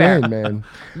 fucking That's fit fair. in, man.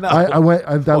 No, I went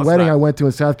that course wedding not. I went to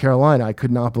in South Carolina. I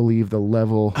could not believe the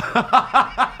level.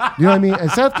 You know what I mean? And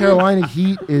South Carolina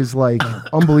heat is like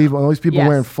unbelievable. And all these people Yes.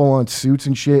 wearing full on suits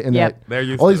and shit, and Yep. They're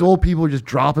used all to these it. old people are just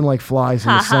dropping like flies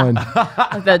in the sun.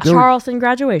 Like the Charleston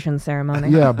graduation ceremony.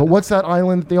 Yeah, but what's that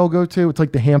island that they all go to? It's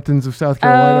like the Hamptons of South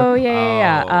Carolina. Oh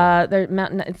yeah. They're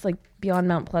mountain. It's like beyond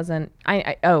Mount Pleasant.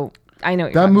 I know what you're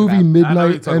That talking movie about. I know what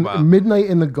you're Midnight talking and about. Midnight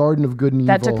in the Garden of Good and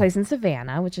That Evil. took place in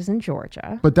Savannah, which is in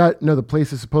Georgia, But the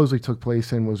place it supposedly took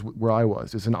place in was where I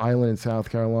was. It's an island in South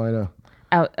Carolina.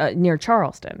 out near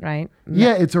Charleston, right?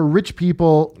 Yeah, it's a rich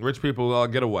people. Rich people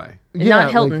get away. Yeah,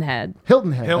 Not Hilton like- Head.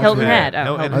 Hilton Head. Hilton Head. Oh,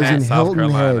 Hilton Hilton Head. Head, As in South Hilton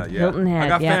Carolina. Head. Yeah. Hilton Head, I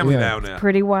got yeah. family Yeah. down there.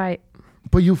 Pretty white.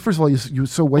 But you, first of all, you're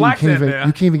so white Blacks you in can't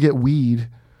there. even get weed.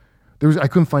 I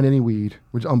couldn't find any weed,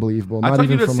 which is unbelievable. I Not told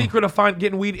you even the from secret of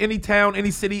getting weed any town,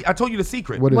 any city. I told you the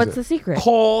secret. What is What's it? the secret?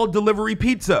 Call delivery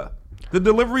pizza. The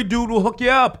delivery dude will hook you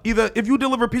up. Either if you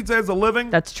deliver pizza as a living,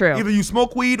 That's true. Either you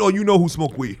smoke weed or you know who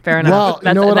smoke weed. Fair enough. Well,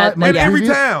 you know what? In every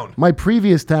previous- town. My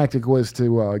previous tactic was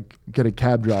to get a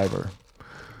cab driver.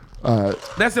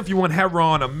 That's if you want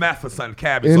heroin or meth or something.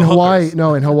 Cabbies In or Hawaii, hookers.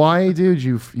 no, in Hawaii, dude,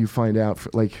 you find out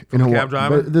in Hawaii. cab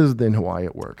driver? But this is in Hawaii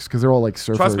it works because they're all like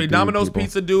surfer. Trust me, dude Domino's people.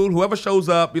 Pizza dude, whoever shows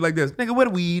up, be like this, nigga, where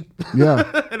the weed? Yeah.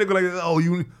 And they go like, oh,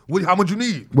 how much you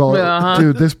need? Well,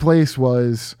 dude, this place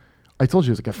was. I told you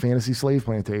it was like a fantasy slave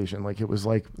plantation. Like it was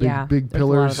like big, Yeah, big there's a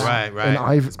lot of pillars that. Right.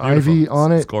 and It's beautiful. ivy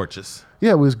on It's it. gorgeous.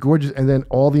 Yeah, it was gorgeous. And then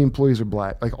all the employees are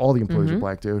black. Like all the employees Mm-hmm. are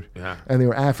black, dude. Yeah. And they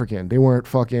were African. They weren't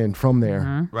fucking from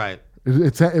there. Right.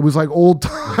 It was like old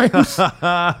times.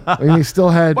 I mean, they still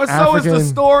had But so African. is the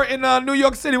store in New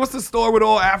York City. What's the store with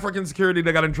all African security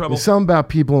that got in trouble? There's something about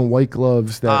people in white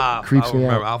gloves that creeps I'll me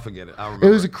remember. out. I'll forget it. I'll remember. It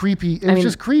was a creepy. It was mean,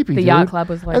 just creepy. the dude. yacht club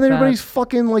was like and then that. everybody's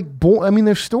fucking like boring. I mean,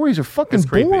 their stories are fucking It's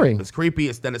creepy. boring. It's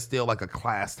creepy. Then it's still like a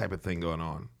class type of thing going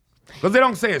on. Because they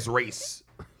don't say it's race.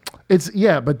 It's but you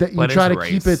But try to it's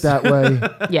keep race. it that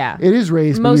way. Yeah. It is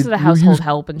race. but Most you- of the you household use-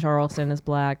 help in Charleston is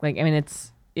black. Like, I mean,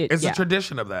 it's It's yeah. a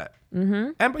tradition of that. Mm-hmm.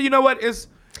 And but you know what?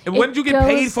 When It you get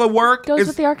paid goes- for work, goes it's,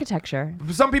 with the architecture.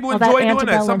 some people all that enjoy doing that.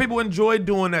 antebellum. Some people enjoy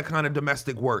doing that kind of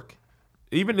domestic work.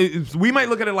 Even we might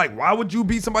look at it like, why would you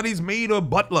be somebody's maid or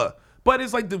butler? But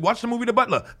it's like, watch the movie The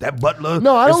Butler. That butler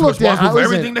No, I is don't look down. responsible for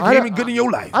listen, everything that I came don't- in good in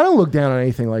your life. I don't look down on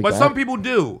anything like But that. some people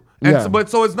do. And Yeah.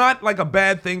 so it's not like a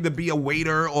bad thing to be a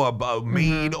waiter or a Mm-hmm.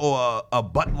 maid or a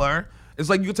butler. It's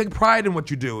like you take pride in what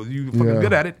you do. You're fucking Yeah.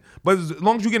 good at it. But as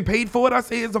long as you get paid for it, I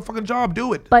say it's a fucking job.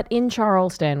 Do it. But in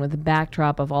Charleston, with the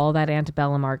backdrop of all that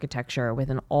antebellum architecture, with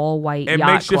an all-white It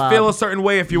yacht makes you club, feel a certain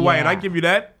way if you're white. Yeah. I give you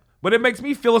that. But it makes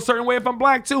me feel a certain way if I'm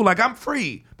black too. Like I'm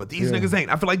free. But these niggas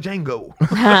ain't. I feel like Django.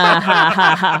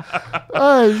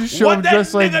 Oh, you show what him that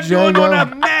dressed like nigga doing on a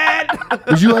Django. mad?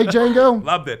 Did you like Django?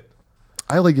 Loved it.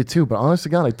 I liked it too, but honest to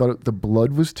God, I thought the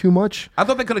blood was too much. I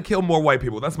thought they could have killed more white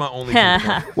people. That's my only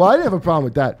complaint. Well, I didn't have a problem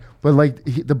with that, but like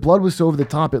the blood was so over the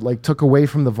top, it like took away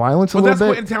from the violence a But little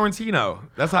that's bit. Quentin Tarantino.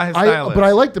 That's how his style is. But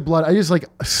I like the blood. I just like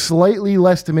slightly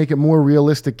less to make it more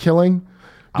realistic killing.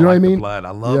 You know what I like mean? The blood. I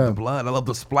love Yeah. the blood. I love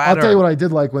the I'll splatter. tell you what I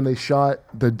did like when they shot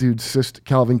the dude's sister,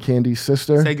 Calvin Candy's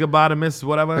sister, Say goodbye to Miss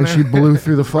whatever. and she blew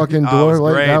through the fucking Oh, it door. was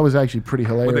Like great. that was actually pretty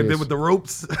hilarious. What they did with the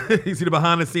ropes. You see the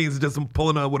behind the scenes, just them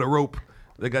pulling her with a rope.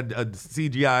 They got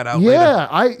CGI'd out later. yeah,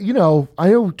 I know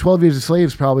 12 Years a Slave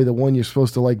is probably the one you're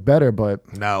supposed to like better,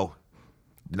 but No.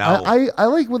 I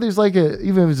like when there's like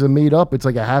even if it's a made up, it's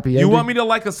like a happy ending. You want me to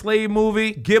like a slave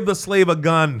movie? Give the slave a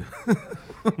gun.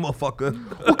 Motherfucker.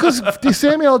 Because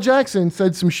Samuel L. Jackson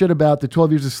said some shit about the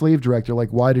 12 Years a Slave director. Like,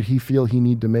 why did he feel he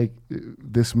need to make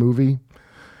this movie?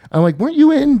 I'm like, weren't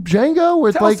you in Django? Where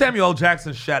it's Tell like, Samuel L.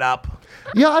 Jackson shut up.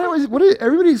 yeah, I don't.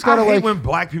 Everybody's got I to hate like. when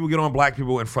black people get on black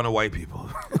people in front of white people.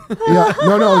 Yeah,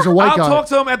 no, it was a white I'll guy. talk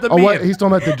to him at the A white- meeting. He's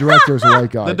talking about the director as a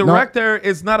white guy. The Not- director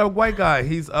is not a white guy.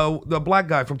 He's the black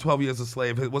guy from 12 Years a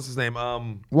Slave. What's his name?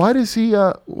 why does he?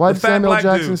 Why the did fat Samuel L. black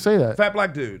Jackson dude. say that? Fat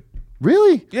black dude.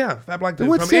 Really? Yeah, fat black dude. Then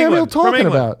what's from Samuel England. From talking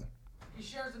England. about?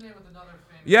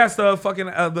 Yes, the fucking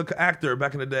the actor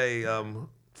back in the day.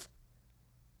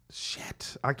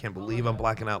 Shit, I can't believe I'm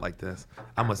blacking out like this.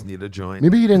 I must need a joint.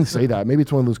 Maybe he didn't say that. Maybe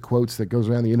it's one of those quotes that goes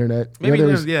around the internet. Maybe they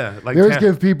there's- always, yeah, like they always 10.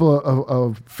 give people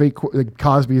a fake like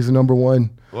Cosby is the number one.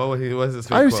 What was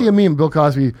his? I always see a meme, Bill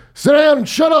Cosby, sit down and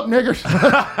shut up, niggers.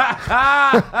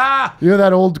 You know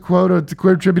that old quote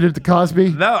attributed to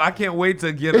Cosby? No, I can't wait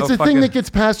to get. It's a thing that gets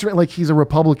passed around, like he's a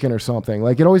Republican or something.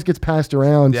 Like it always gets passed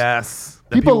around. Yes.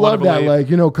 that People wanna love that. believe. Like,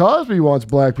 you know, Cosby wants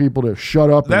black people to shut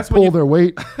up That's and when pull you- their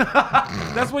weight.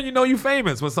 That's when you know you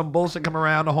famous, when some bullshit come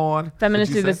around the horn.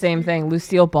 Feminists do the same thing.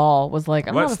 Lucille Ball was like,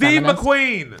 I'm What? not a Steve feminist.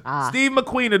 McQueen. Steve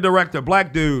McQueen, the director,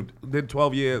 black dude, did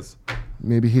 12 years.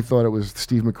 Maybe he thought it was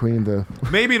Steve McQueen.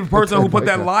 Maybe the person who put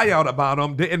that Like lie out about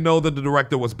him didn't know that the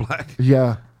director was black.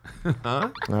 Yeah. Huh?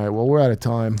 All right. Well, we're out of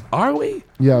time. Are we?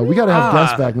 Yeah, we got to have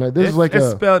guests back now. This is like it's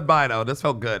a spelled by though. This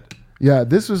felt good. yeah.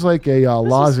 This was like a was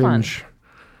lozenge,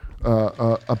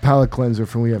 a palate cleanser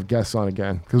for when we have guests on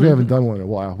again because we haven't done one in a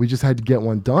while. We just had to get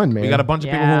one done, man. We got a bunch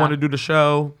of people who Yeah. want to do the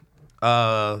show,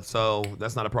 so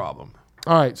that's not a problem.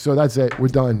 All right, so that's it. We're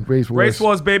done. Race wars. Race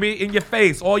wars, baby, in your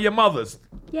face, all your mothers.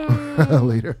 Yay.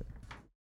 Later.